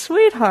 Sylvia,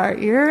 sweetheart,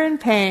 you're in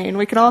pain.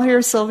 We can all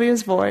hear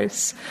Sylvia's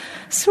voice.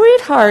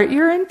 Sweetheart,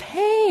 you're in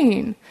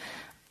pain.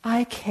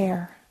 I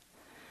care.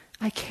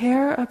 I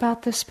care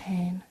about this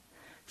pain.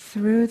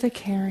 Through the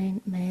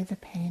caring, may the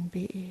pain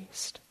be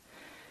eased.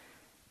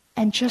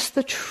 And just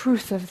the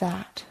truth of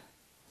that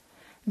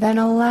then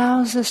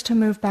allows us to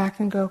move back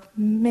and go,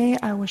 may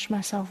I wish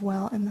myself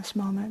well in this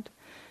moment.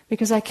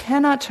 Because I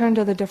cannot turn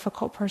to the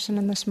difficult person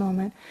in this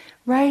moment.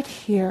 Right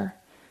here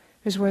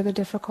is where the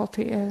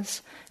difficulty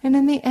is. And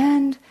in the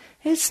end,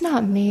 it's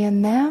not me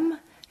and them,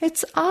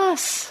 it's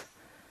us.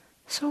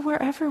 So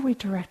wherever we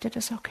direct it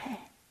is okay.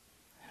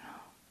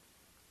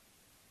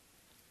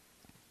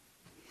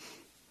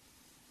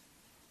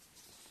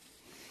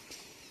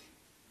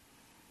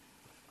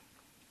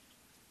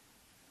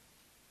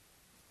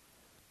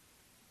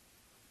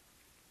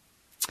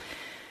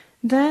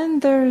 Then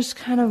there's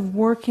kind of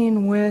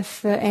working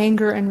with the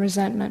anger and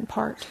resentment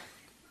part.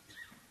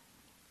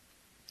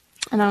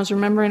 And I was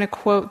remembering a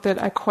quote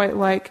that I quite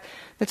like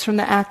that's from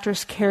the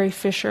actress Carrie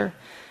Fisher.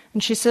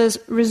 And she says,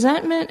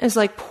 resentment is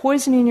like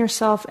poisoning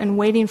yourself and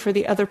waiting for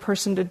the other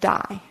person to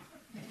die.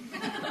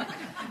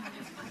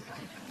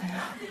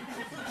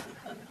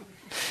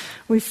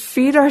 We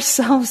feed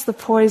ourselves the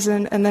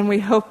poison and then we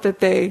hope that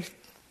they,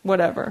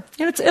 whatever.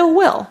 It's ill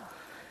will.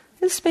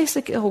 It's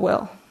basic ill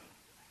will.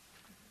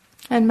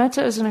 And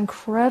metta is an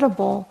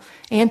incredible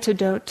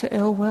antidote to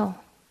ill will,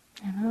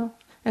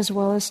 as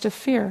well as to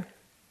fear.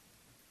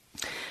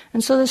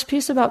 And so this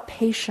piece about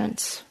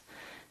patience,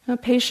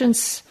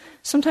 patience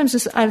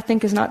sometimes I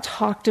think is not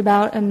talked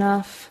about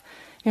enough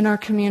in our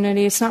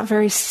community. It's not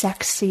very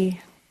sexy.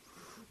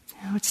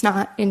 It's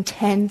not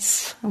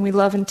intense, and we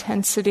love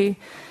intensity.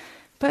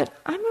 But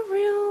I'm a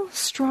real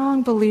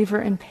strong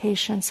believer in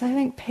patience. I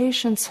think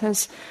patience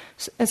has,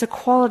 as a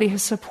quality,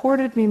 has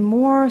supported me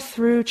more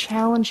through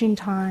challenging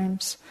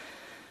times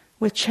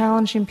with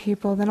challenging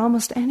people than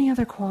almost any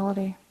other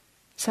quality,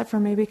 except for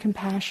maybe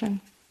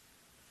compassion.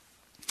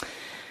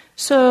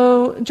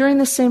 So during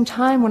the same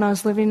time when I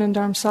was living in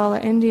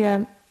Dharamsala,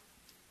 India,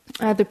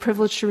 I had the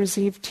privilege to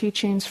receive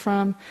teachings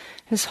from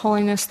His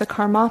Holiness the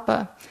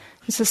Karmapa.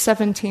 He's the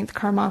 17th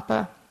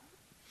Karmapa.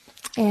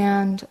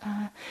 And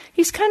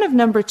he's kind of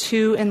number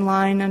 2 in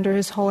line under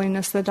His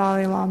Holiness the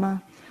Dalai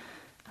Lama,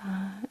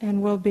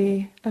 and will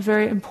be a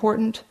very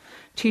important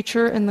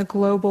teacher in the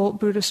global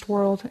Buddhist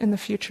world in the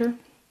future.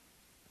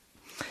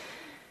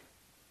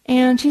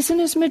 And he's in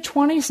his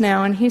mid-20s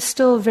now, and he's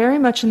still very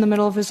much in the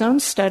middle of his own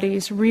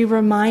studies,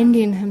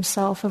 reminding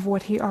himself of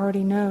what he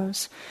already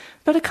knows.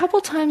 But a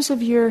couple times a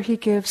year he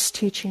gives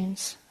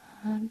teachings,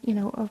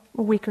 a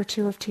week or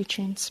two of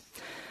teachings.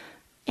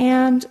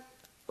 And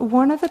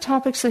one of the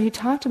topics that he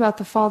talked about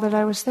the fall that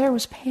I was there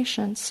was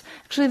patience.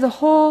 Actually, the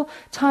whole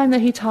time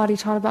that he taught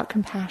about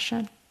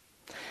compassion.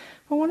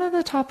 But one of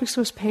the topics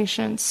was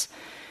patience.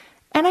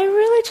 And I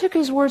really took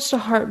his words to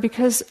heart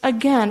because,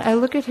 again, I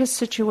look at his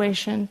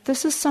situation.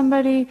 This is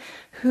somebody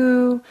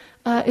who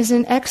is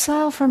in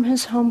exile from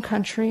his home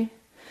country,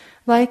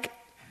 like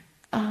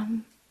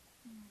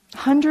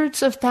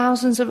hundreds of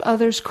thousands of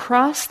others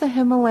crossed the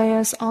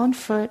Himalayas on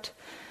foot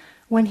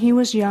when he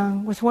was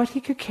young with what he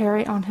could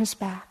carry on his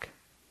back.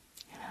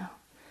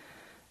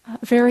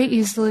 Very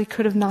easily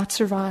could have not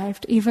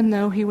survived, even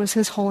though he was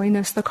His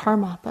Holiness the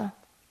Karmapa.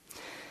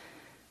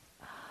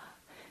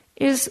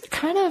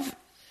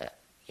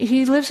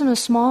 He lives in a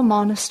small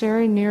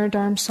monastery near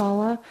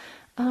Dharamsala,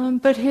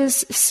 but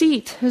his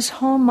seat, his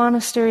home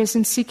monastery, is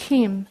in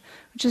Sikkim,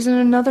 which is in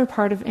another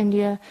part of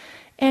India,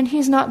 and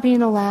he's not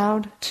being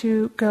allowed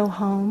to go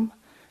home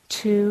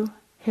to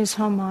his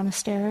home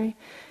monastery.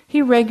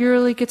 He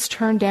regularly gets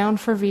turned down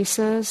for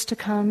visas to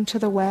come to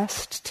the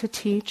West to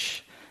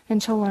teach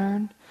and to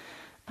learn.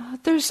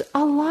 There's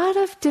a lot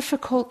of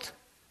difficult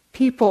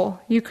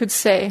people, you could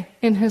say,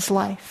 in his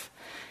life.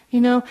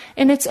 And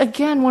it's,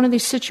 again, one of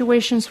these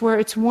situations where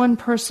it's one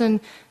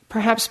person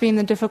perhaps being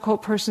the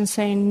difficult person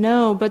saying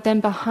no, but then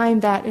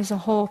behind that is a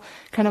whole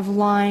kind of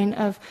line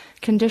of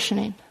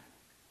conditioning.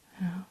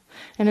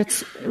 And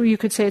you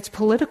could say it's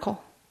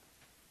political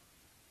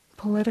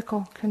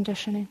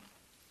conditioning.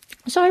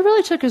 So I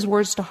really took his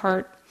words to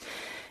heart.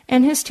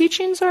 And his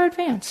teachings are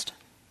advanced.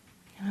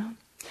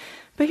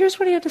 But here's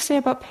what he had to say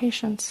about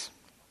patience.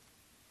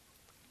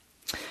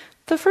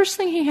 The first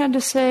thing he had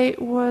to say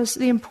was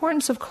the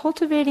importance of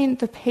cultivating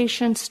the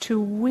patience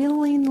to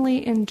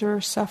willingly endure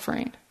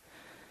suffering.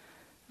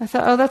 I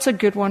thought, that's a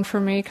good one for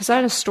me, because I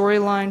had a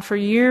storyline for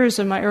years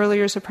in my early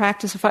years of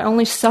practice. If I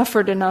only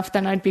suffered enough,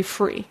 then I'd be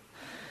free.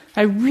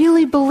 I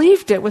really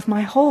believed it with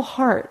my whole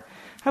heart.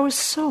 I was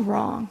so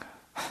wrong.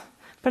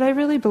 But I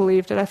really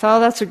believed it. I thought,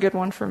 that's a good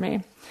one for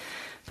me.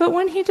 But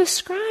when he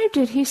described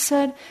it, he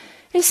said,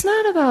 it's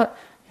not about,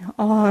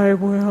 I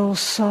will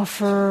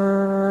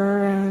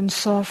suffer and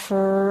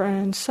suffer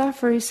and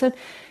suffer. He said,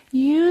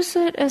 use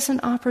it as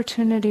an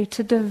opportunity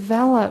to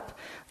develop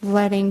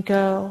letting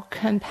go,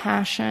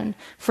 compassion,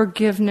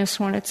 forgiveness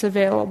when it's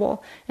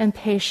available, and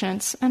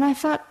patience. And I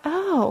thought,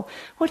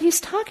 what he's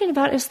talking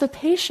about is the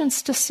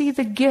patience to see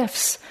the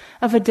gifts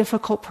of a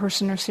difficult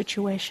person or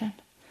situation.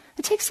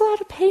 It takes a lot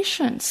of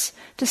patience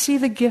to see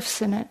the gifts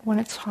in it when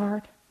it's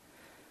hard.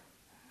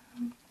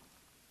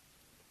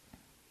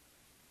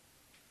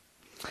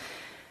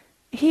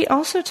 He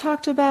also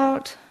talked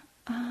about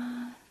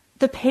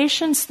the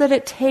patience that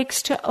it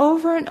takes to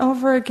over and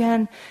over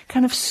again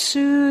kind of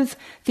soothe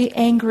the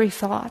angry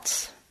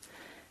thoughts,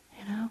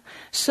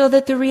 so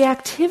that the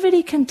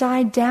reactivity can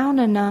die down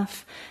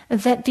enough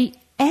that the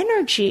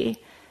energy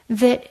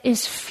that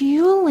is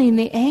fueling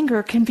the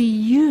anger can be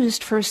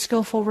used for a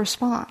skillful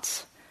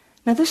response.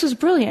 Now this is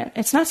brilliant.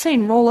 It's not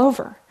saying roll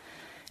over.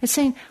 It's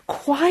saying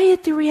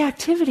quiet the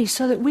reactivity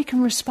so that we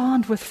can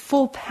respond with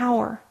full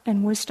power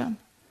and wisdom.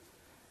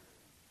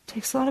 It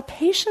takes a lot of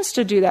patience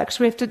to do that because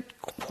we have to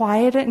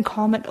quiet it and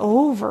calm it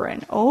over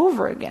and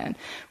over again.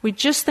 We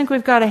just think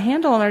we've got a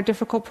handle on our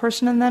difficult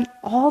person, and then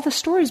all the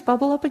stories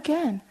bubble up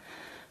again.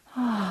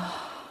 And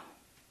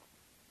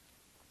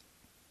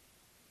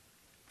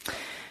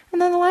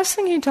then the last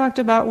thing he talked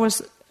about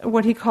was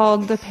what he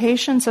called the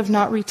patience of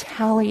not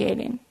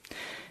retaliating.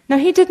 Now,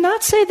 he did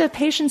not say the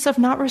patience of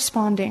not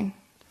responding.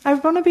 I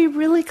want to be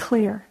really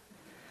clear.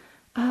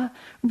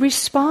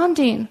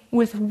 Responding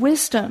with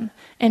wisdom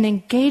and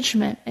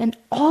engagement and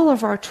all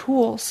of our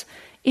tools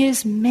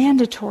is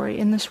mandatory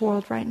in this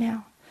world right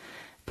now.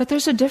 But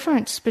there's a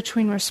difference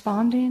between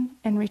responding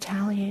and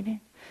retaliating.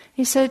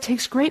 He said it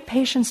takes great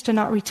patience to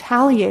not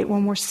retaliate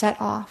when we're set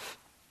off.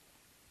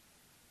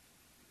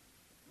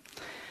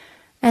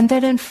 And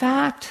that in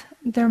fact,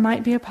 there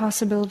might be a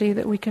possibility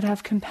that we could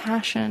have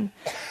compassion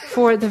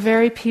for the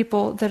very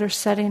people that are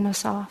setting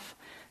us off.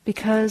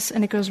 Because,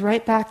 and it goes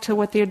right back to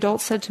what the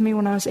adult said to me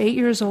when I was 8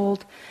 years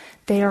old,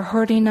 they are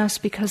hurting us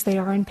because they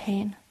are in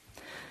pain.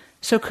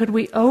 So could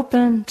we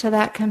open to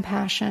that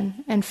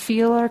compassion and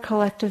feel our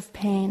collective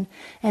pain,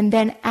 and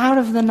then out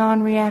of the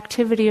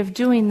non-reactivity of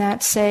doing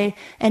that say,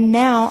 and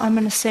now I'm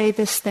going to say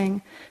this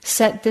thing,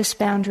 set this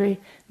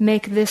boundary,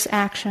 make this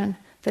action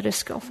that is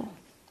skillful.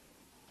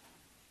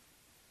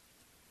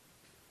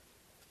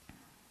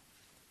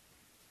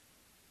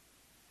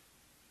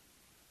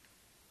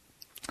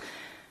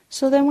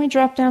 So then we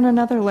drop down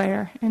another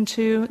layer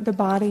into the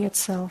body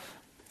itself.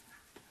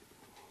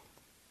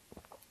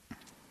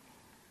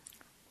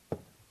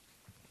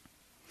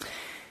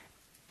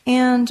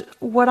 And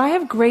what I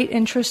have great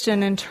interest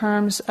in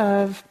terms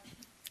of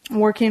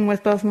working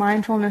with both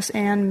mindfulness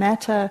and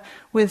metta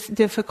with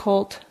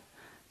difficult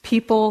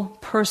people,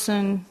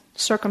 person,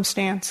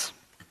 circumstance,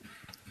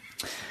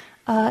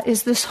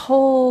 is this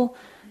whole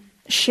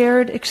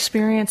shared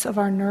experience of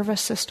our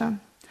nervous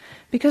system.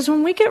 Because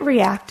when we get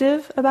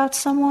reactive about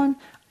someone,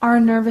 our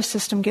nervous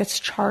system gets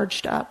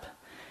charged up.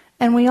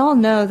 And we all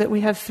know that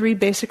we have 3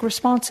 basic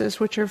responses,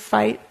 which are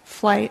fight,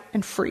 flight,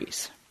 and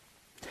freeze.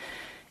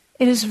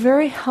 It is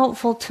very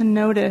helpful to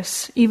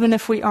notice, even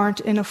if we aren't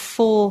in a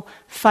full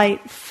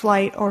fight,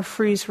 flight, or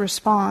freeze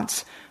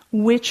response,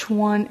 which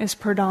one is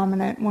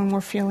predominant when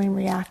we're feeling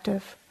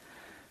reactive.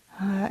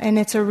 And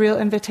it's a real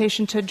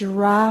invitation to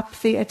drop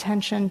the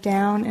attention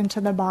down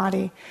into the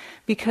body,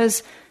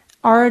 because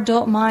our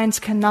adult minds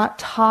cannot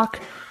talk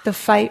the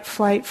fight,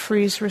 flight,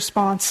 freeze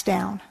response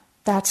down.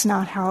 That's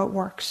not how it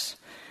works.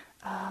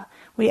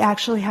 We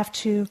actually have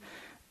to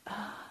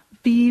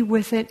be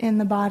with it in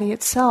the body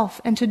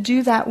itself. And to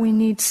do that, we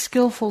need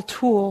skillful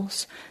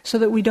tools so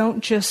that we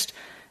don't just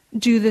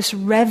do this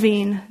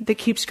revving that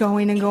keeps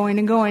going and going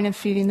and going and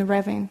feeding the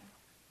revving.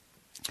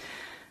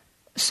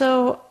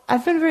 So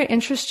I've been very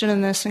interested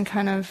in this and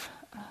kind of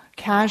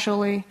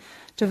casually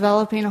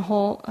developing a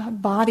whole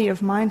body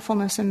of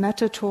mindfulness and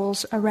metta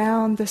tools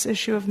around this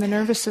issue of the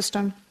nervous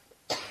system.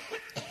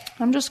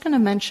 I'm just going to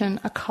mention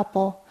a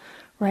couple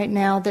right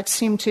now that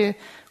seem to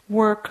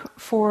work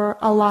for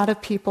a lot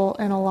of people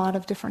in a lot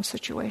of different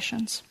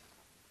situations.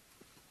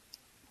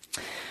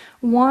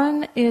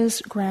 One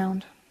is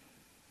ground.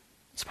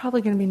 It's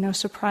probably going to be no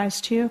surprise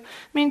to you.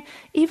 I mean,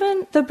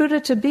 even the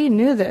Buddha-to-be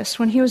knew this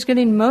when he was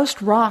getting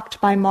most rocked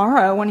by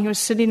Mara when he was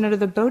sitting under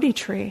the Bodhi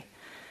tree.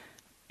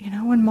 You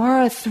know, when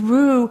Mara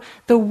threw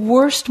the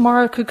worst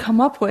Mara could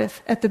come up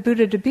with at the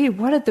Buddha-to-be,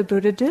 what did the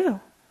Buddha do?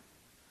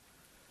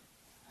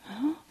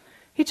 Well,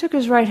 he took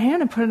his right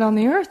hand and put it on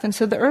the earth and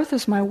said, "The earth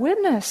is my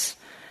witness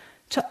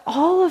to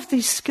all of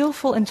these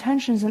skillful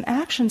intentions and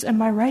actions and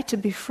my right to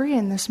be free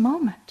in this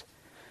moment."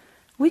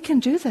 We can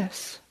do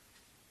this.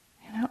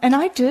 You know, and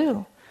I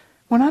do.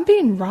 When I'm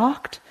being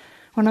rocked,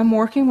 when I'm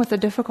working with a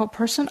difficult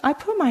person, I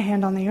put my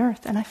hand on the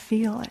earth and I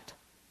feel it.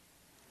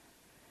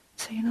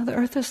 So, you know, the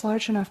earth is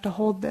large enough to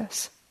hold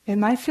this. It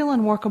might feel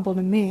unworkable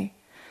to me.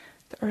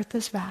 The earth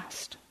is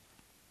vast.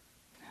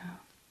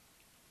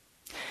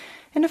 Yeah.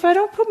 And if I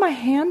don't put my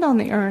hand on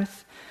the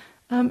earth,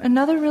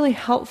 another really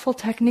helpful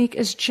technique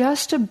is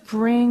just to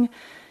bring,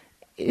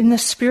 in the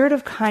spirit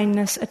of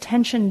kindness,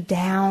 attention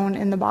down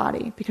in the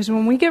body. Because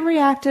when we get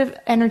reactive,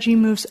 energy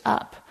moves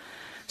up.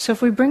 So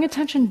if we bring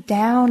attention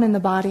down in the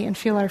body and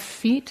feel our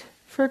feet,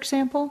 for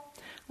example,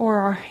 or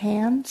our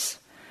hands,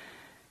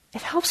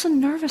 it helps the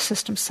nervous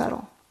system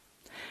settle.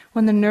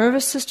 When the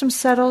nervous system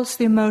settles,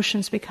 the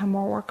emotions become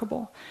more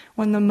workable.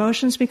 When the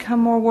emotions become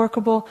more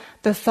workable,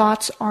 the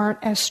thoughts aren't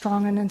as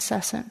strong and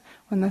incessant.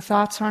 When the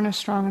thoughts aren't as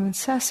strong and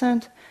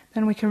incessant,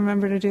 then we can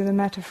remember to do the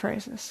metta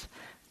phrases.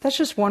 That's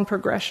just one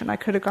progression. I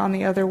could have gone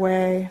the other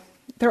way.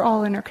 They're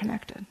all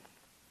interconnected.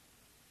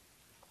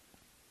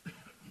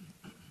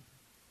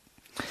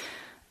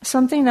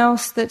 Something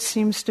else that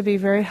seems to be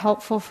very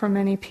helpful for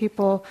many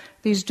people,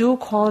 these dual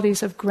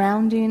qualities of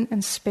grounding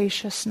and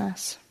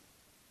spaciousness.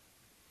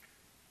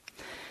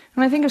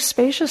 When I think of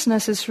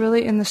spaciousness, it's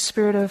really in the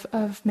spirit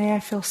of may I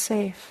feel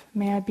safe,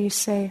 may I be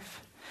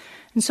safe.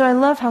 And so I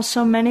love how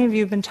so many of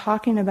you have been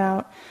talking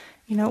about,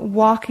 you know,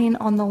 walking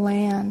on the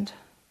land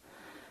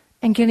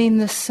and getting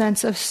this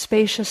sense of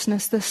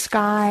spaciousness. The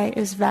sky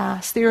is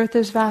vast, the earth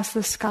is vast,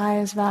 the sky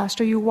is vast.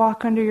 Or you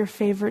walk under your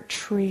favorite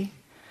tree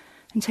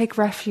and take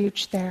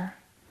refuge there.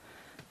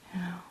 You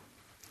know.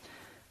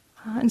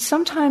 And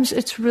sometimes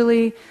it's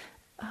really,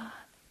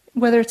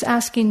 whether it's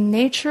asking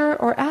nature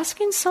or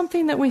asking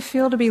something that we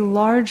feel to be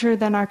larger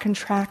than our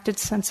contracted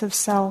sense of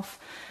self,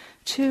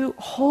 to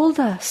hold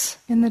us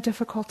in the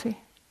difficulty.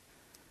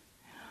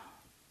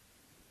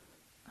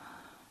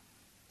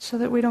 So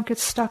that we don't get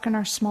stuck in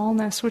our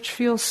smallness, which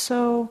feels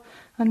so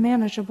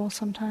unmanageable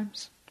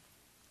sometimes.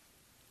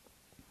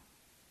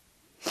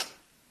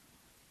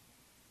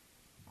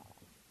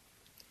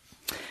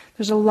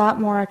 There's a lot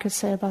more I could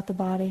say about the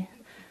body,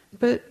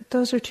 but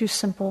those are two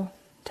simple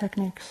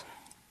techniques.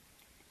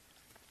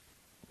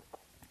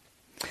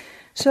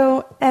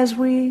 So as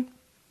we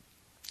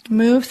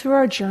move through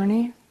our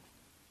journey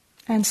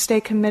and stay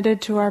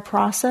committed to our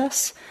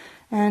process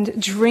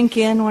and drink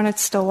in when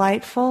it's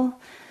delightful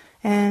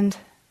and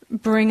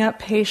bring up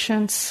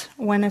patience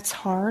when it's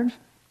hard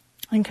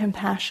and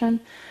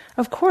compassion,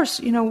 of course,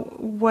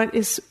 what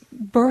is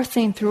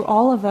birthing through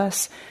all of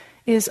us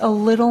is a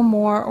little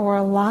more or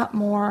a lot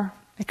more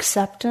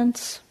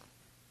acceptance,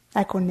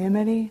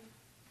 equanimity,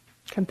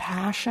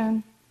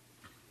 compassion,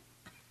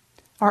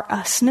 our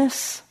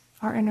usness,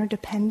 our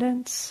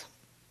interdependence,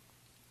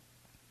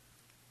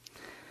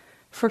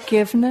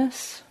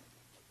 forgiveness.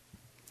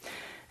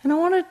 And I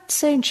want to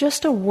say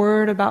just a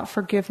word about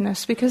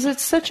forgiveness because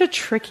it's such a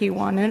tricky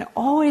one and it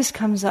always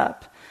comes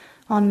up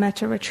on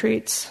metta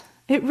retreats.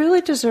 It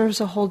really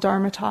deserves a whole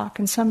Dharma talk,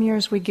 and some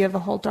years we give a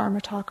whole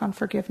Dharma talk on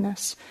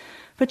forgiveness.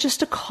 But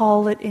just to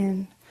call it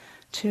in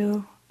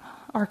to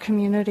our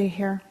community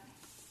here.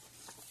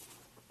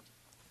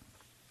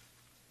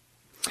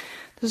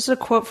 This is a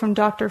quote from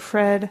Dr.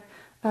 Fred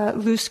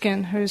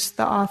Luskin, who's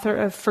the author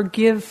of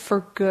Forgive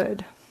for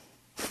Good.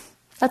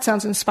 That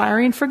sounds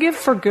inspiring. Forgive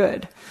for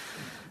good.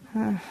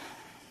 I'm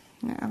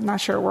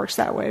not sure it works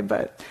that way,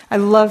 but I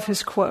love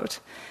his quote.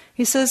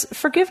 He says,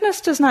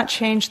 "Forgiveness does not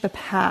change the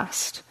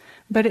past,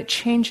 but it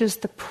changes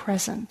the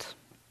present.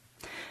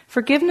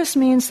 Forgiveness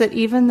means that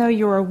even though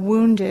you are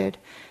wounded,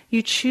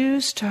 you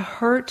choose to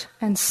hurt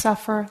and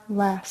suffer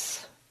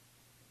less.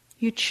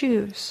 You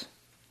choose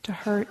to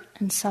hurt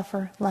and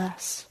suffer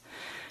less.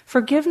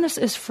 Forgiveness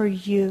is for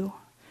you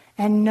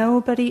and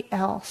nobody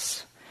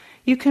else.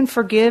 You can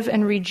forgive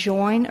and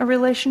rejoin a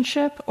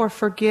relationship or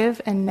forgive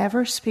and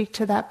never speak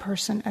to that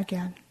person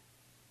again."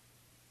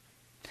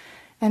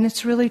 And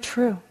it's really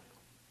true.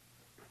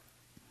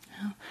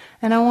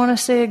 And I want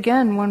to say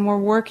again, when we're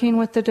working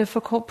with the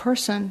difficult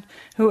person,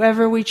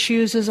 whoever we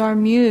choose as our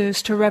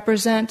muse to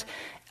represent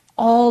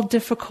all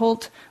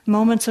difficult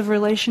moments of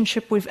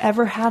relationship we've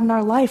ever had in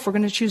our life, we're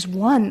going to choose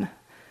one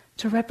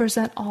to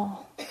represent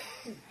all,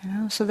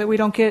 so that we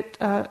don't get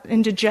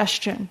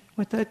indigestion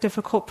with the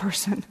difficult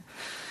person.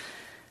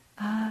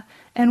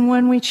 And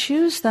when we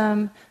choose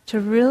them, to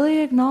really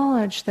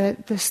acknowledge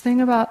that this thing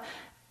about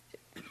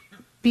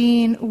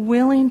being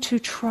willing to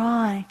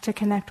try to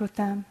connect with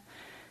them,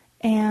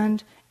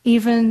 and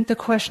even the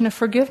question of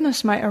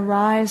forgiveness might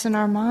arise in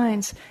our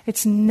minds.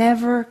 It's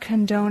never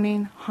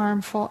condoning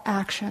harmful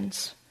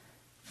actions.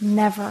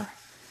 Never.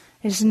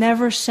 It's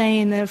never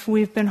saying that if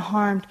we've been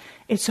harmed,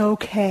 it's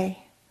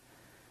okay.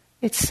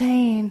 It's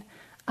saying,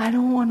 I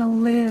don't want to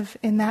live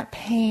in that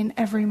pain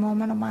every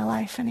moment of my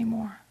life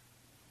anymore.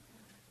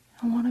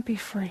 I want to be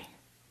free.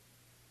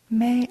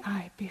 May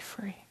I be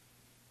free.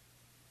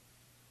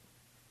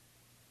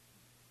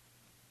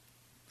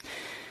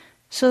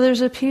 So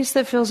there's a piece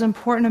that feels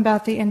important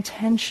about the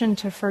intention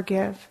to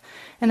forgive.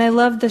 And I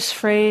love this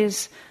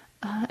phrase,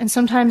 and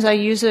sometimes I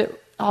use it,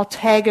 I'll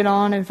tag it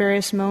on in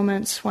various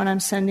moments when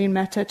I'm sending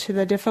metta to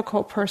the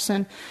difficult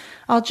person.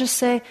 I'll just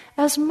say,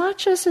 as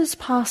much as is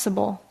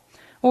possible,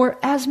 or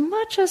as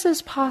much as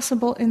is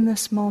possible in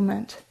this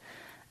moment,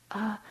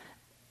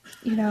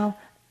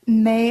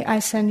 may I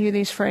send you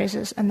these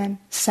phrases, and then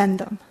send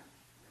them.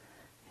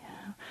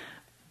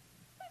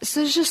 So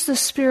there's just the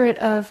spirit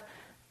of,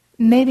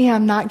 maybe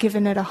I'm not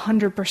giving it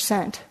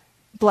 100%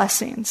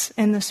 blessings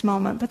in this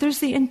moment, but there's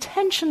the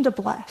intention to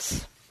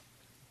bless.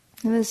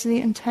 And there's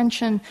the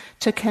intention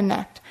to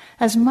connect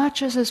as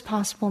much as is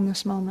possible in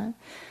this moment.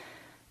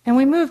 And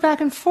we move back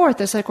and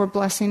forth. It's like we're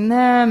blessing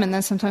them, and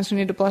then sometimes we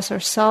need to bless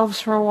ourselves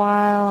for a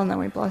while, and then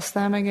we bless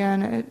them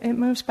again. It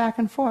moves back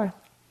and forth.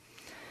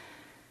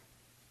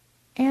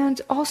 And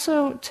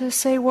also to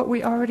say what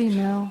we already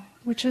know,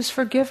 which is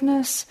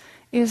forgiveness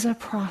is a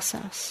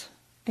process.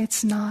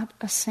 It's not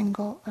a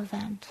single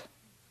event.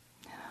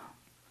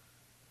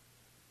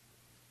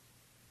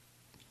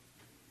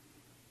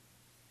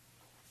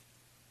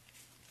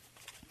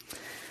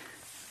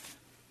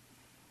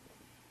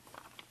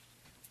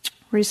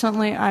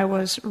 Recently I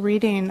was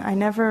reading, I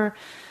never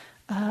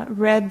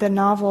read the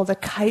novel The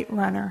Kite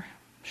Runner.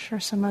 I'm sure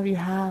some of you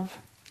have.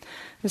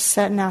 It's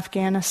set in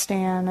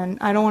Afghanistan, and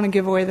I don't want to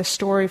give away the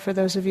story for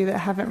those of you that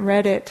haven't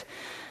read it,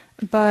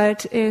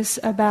 but it's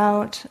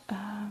about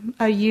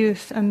a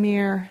youth,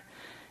 Amir,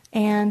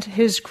 and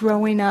his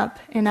growing up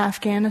in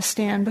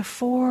Afghanistan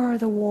before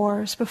the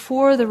wars,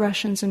 before the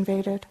Russians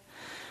invaded.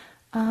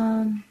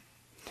 And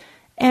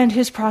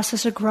his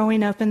process of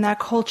growing up in that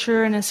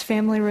culture and his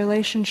family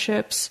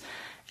relationships.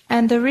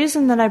 And the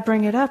reason that I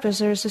bring it up is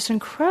there's this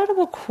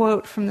incredible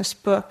quote from this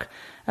book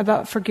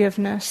about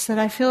forgiveness that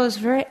I feel is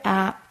very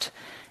apt.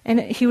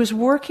 And he was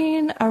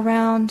working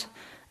around,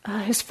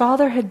 his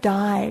father had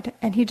died,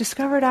 and he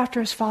discovered after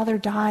his father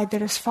died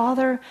that his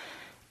father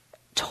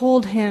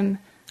told him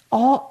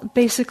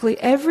basically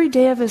every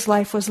day of his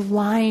life was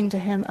lying to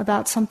him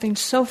about something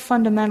so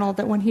fundamental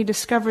that when he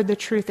discovered the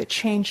truth, it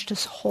changed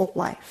his whole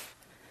life.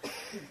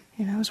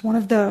 It was one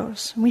of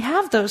those. And we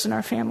have those in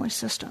our family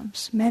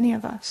systems, many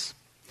of us.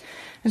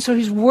 And so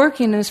he's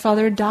working, and his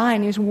father had died,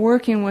 and he's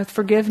working with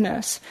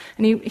forgiveness.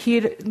 And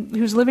he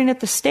was living at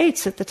the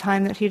States at the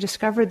time that he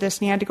discovered this,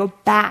 and he had to go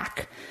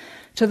back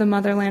to the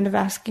motherland of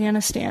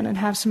Afghanistan and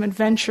have some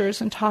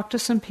adventures and talk to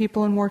some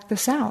people and work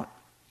this out.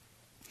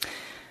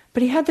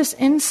 But he had this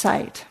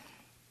insight.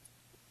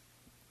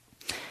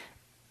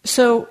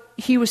 So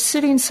he was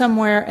sitting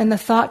somewhere, and the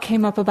thought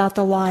came up about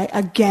the lie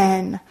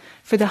again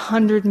for the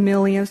 100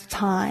 millionth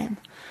time.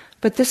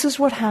 But this is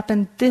what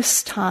happened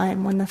this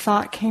time when the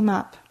thought came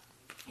up.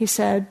 He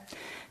said,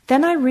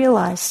 "Then I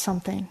realized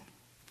something.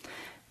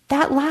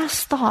 That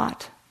last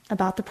thought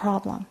about the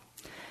problem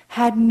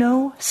had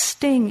no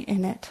sting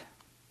in it.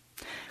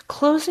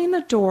 Closing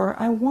the door,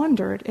 I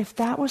wondered if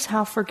that was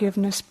how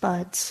forgiveness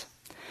buds.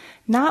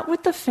 Not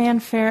with the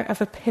fanfare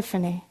of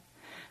epiphany,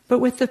 but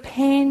with the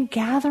pain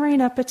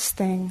gathering up its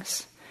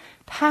things,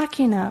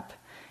 packing up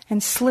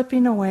and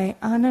slipping away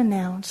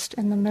unannounced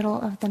in the middle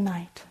of the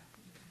night."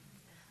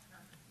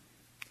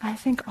 I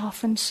think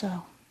often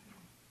so.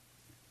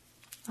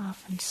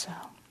 Often so.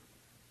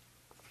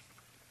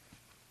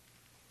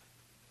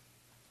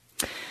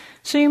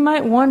 So you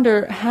might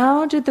wonder,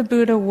 how did the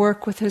Buddha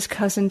work with his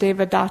cousin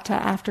Devadatta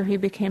after he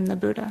became the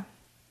Buddha?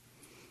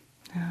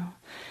 No.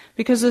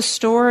 Because the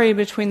story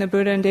between the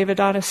Buddha and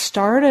Devadatta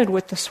started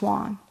with the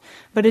swan,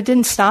 but it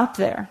didn't stop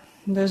there.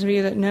 And those of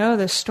you that know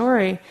the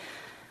story,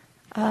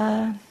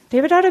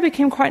 Devadatta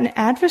became quite an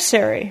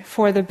adversary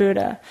for the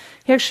Buddha.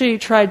 He actually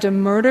tried to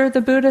murder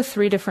the Buddha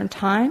 3 different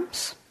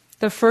times.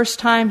 The first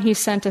time he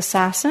sent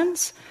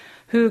assassins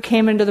who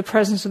came into the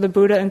presence of the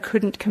Buddha and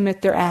couldn't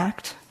commit their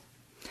act.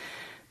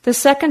 The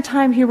second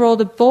time he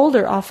rolled a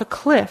boulder off a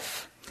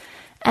cliff,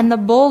 and the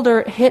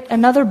boulder hit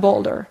another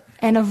boulder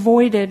and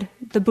avoided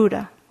the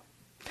Buddha.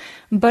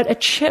 But a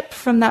chip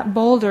from that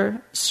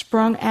boulder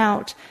sprung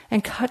out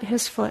and cut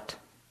his foot,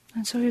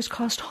 and so he was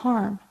caused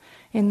harm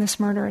in this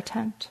murder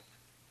attempt.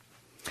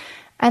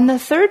 And the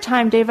third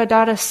time,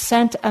 Devadatta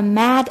sent a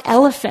mad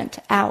elephant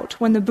out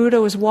when the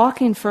Buddha was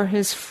walking for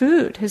his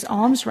food, his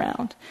alms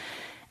round.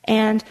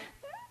 And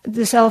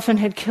this elephant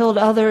had killed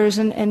others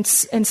and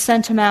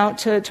sent him out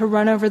to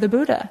run over the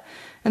Buddha.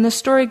 And the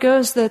story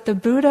goes that the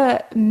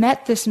Buddha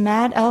met this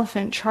mad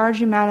elephant,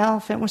 charging mad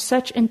elephant, with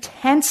such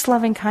intense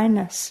loving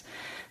kindness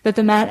that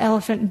the mad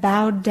elephant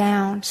bowed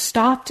down,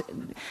 stopped,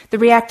 the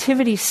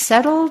reactivity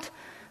settled,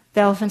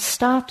 the elephant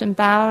stopped and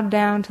bowed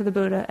down to the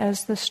Buddha,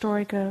 as the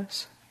story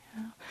goes.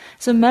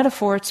 It's a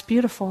metaphor, it's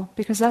beautiful,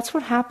 because that's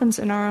what happens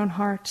in our own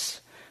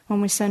hearts when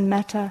we send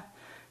metta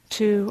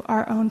to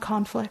our own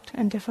conflict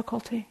and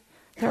difficulty.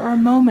 There are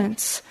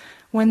moments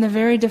when the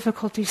very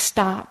difficulty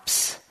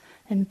stops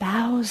and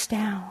bows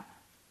down.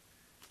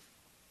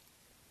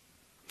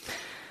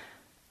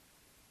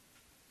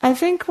 I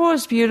think what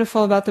was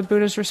beautiful about the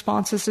Buddha's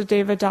responses to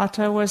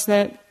Devadatta was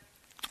that,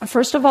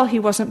 first of all, he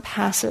wasn't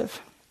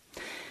passive.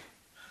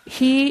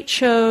 He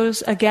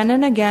chose again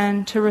and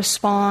again to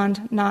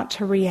respond, not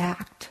to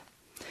react.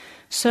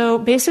 So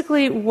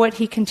basically what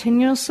he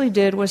continuously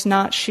did was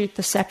not shoot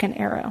the second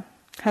arrow.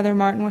 Heather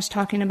Martin was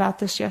talking about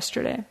this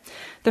yesterday.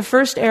 The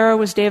first arrow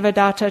was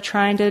Devadatta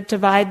trying to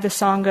divide the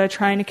Sangha,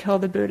 trying to kill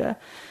the Buddha.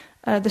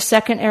 The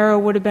second arrow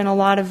would have been a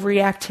lot of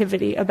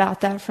reactivity about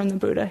that from the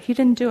Buddha. He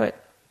didn't do it.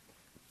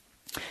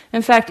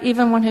 In fact,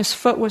 even when his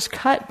foot was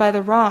cut by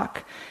the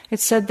rock, it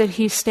said that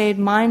he stayed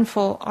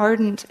mindful,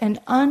 ardent, and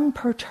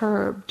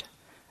unperturbed.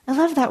 I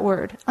love that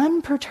word,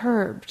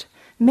 unperturbed.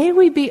 May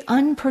we be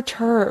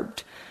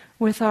unperturbed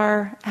with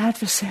our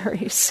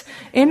adversaries,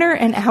 inner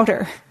and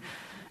outer,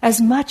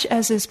 as much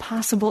as is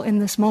possible in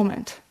this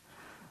moment.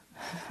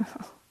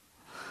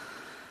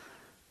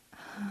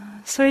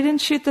 So he didn't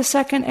shoot the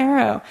second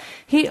arrow.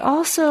 He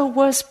also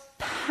was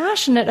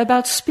passionate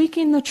about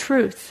speaking the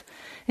truth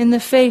in the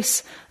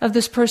face of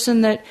this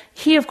person that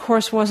he, of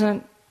course,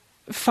 wasn't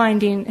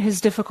finding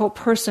his difficult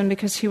person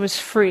because he was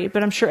free,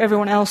 but I'm sure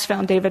everyone else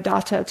found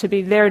Devadatta to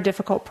be their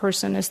difficult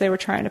person as they were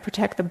trying to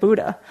protect the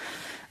Buddha.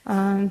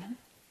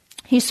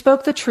 He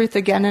spoke the truth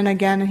again and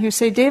again, and he would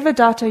say,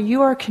 "Devadatta,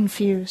 you are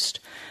confused,"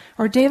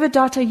 or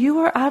 "Devadatta, you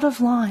are out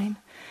of line.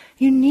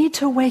 You need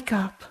to wake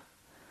up."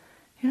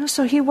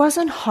 So he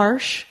wasn't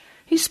harsh.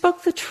 He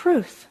spoke the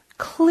truth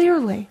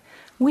clearly.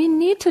 We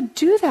need to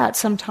do that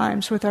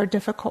sometimes with our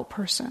difficult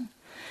person.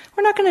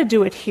 We're not going to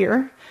do it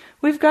here.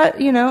 We've got,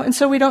 and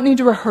so we don't need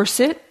to rehearse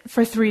it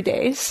for 3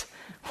 days,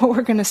 what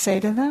we're going to say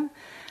to them.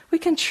 We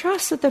can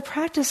trust that the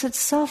practice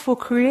itself will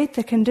create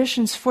the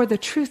conditions for the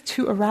truth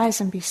to arise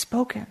and be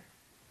spoken.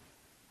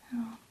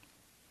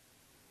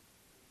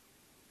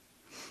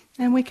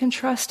 And we can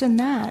trust in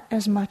that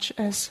as much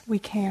as we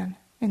can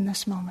in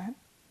this moment,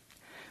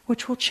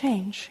 which will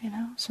change,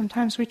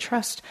 Sometimes we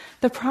trust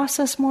the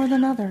process more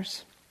than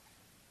others.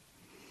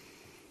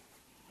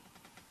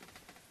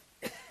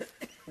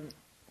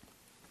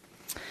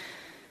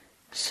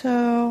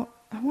 So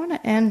I want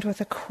to end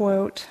with a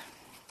quote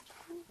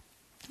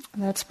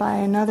that's by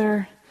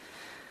another,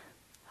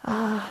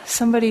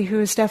 somebody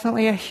who is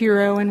definitely a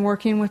hero in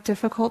working with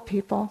difficult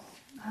people.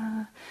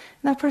 And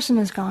that person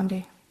is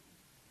Gandhi.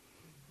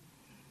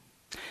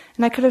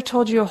 And I could have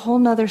told you a whole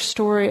nother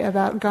story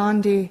about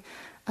Gandhi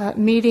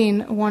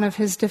meeting one of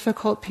his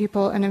difficult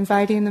people and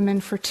inviting them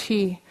in for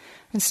tea.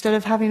 Instead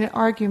of having an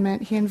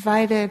argument, he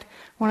invited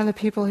one of the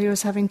people he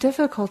was having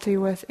difficulty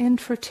with in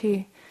for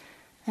tea.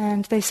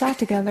 And they sat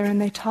together and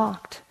they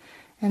talked.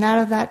 And out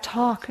of that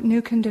talk,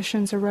 new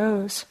conditions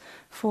arose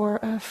for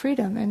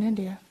freedom in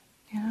India.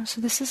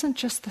 So this isn't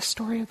just the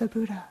story of the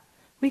Buddha.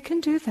 We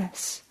can do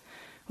this.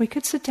 We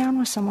could sit down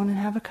with someone and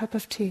have a cup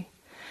of tea.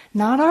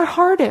 Not our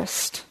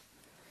hardest,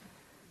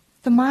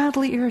 the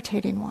mildly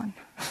irritating one.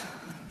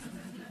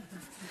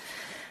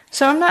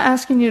 So I'm not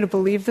asking you to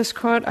believe this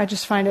quote, I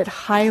just find it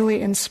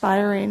highly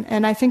inspiring.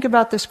 And I think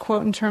about this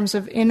quote in terms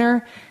of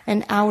inner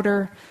and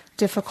outer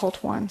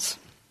difficult ones.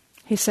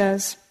 He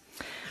says,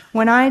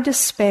 "When I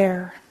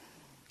despair,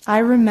 I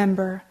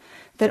remember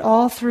that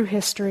all through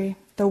history,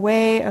 the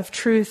way of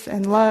truth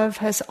and love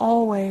has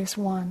always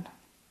won.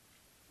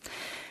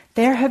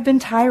 There have been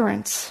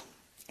tyrants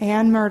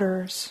and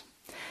murderers,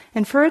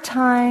 and for a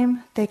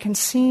time they can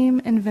seem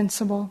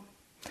invincible,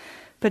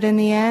 but in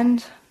the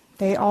end,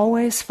 they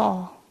always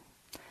fall.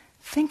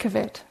 Think of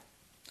it,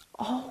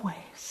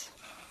 always."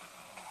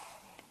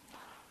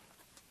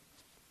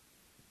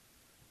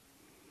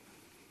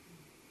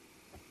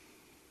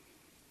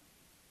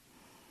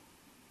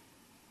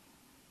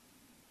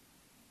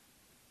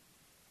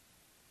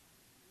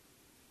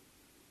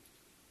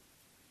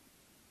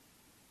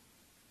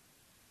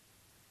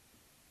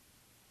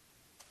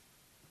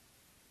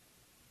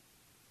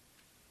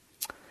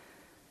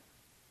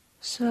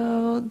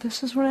 So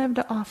this is what I have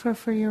to offer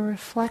for your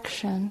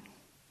reflection.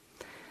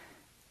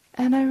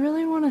 And I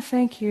really want to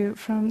thank you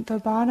from the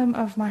bottom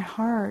of my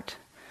heart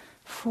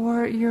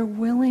for your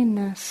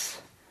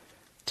willingness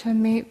to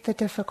meet the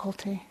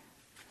difficulty.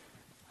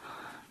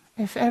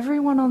 If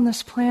everyone on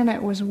this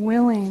planet was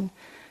willing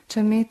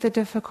to meet the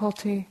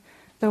difficulty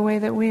the way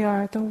that we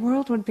are, the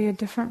world would be a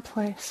different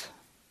place.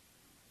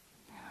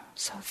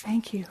 So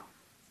thank you.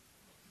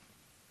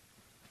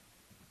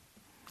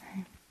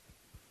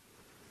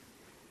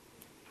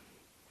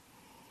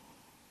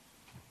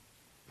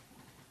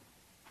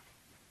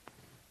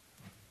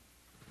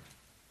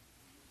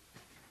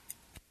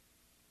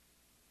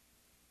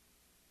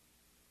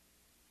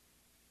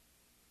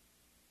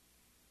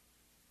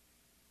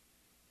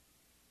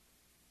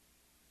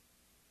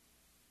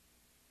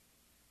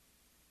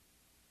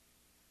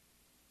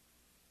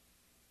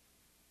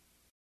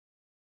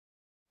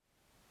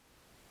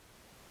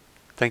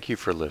 Thank you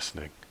for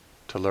listening.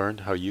 To learn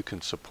how you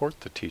can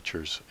support the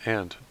teachers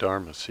and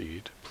Dharma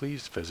Seed,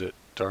 please visit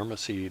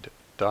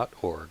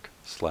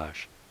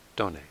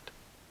dharmaseed.org/donate.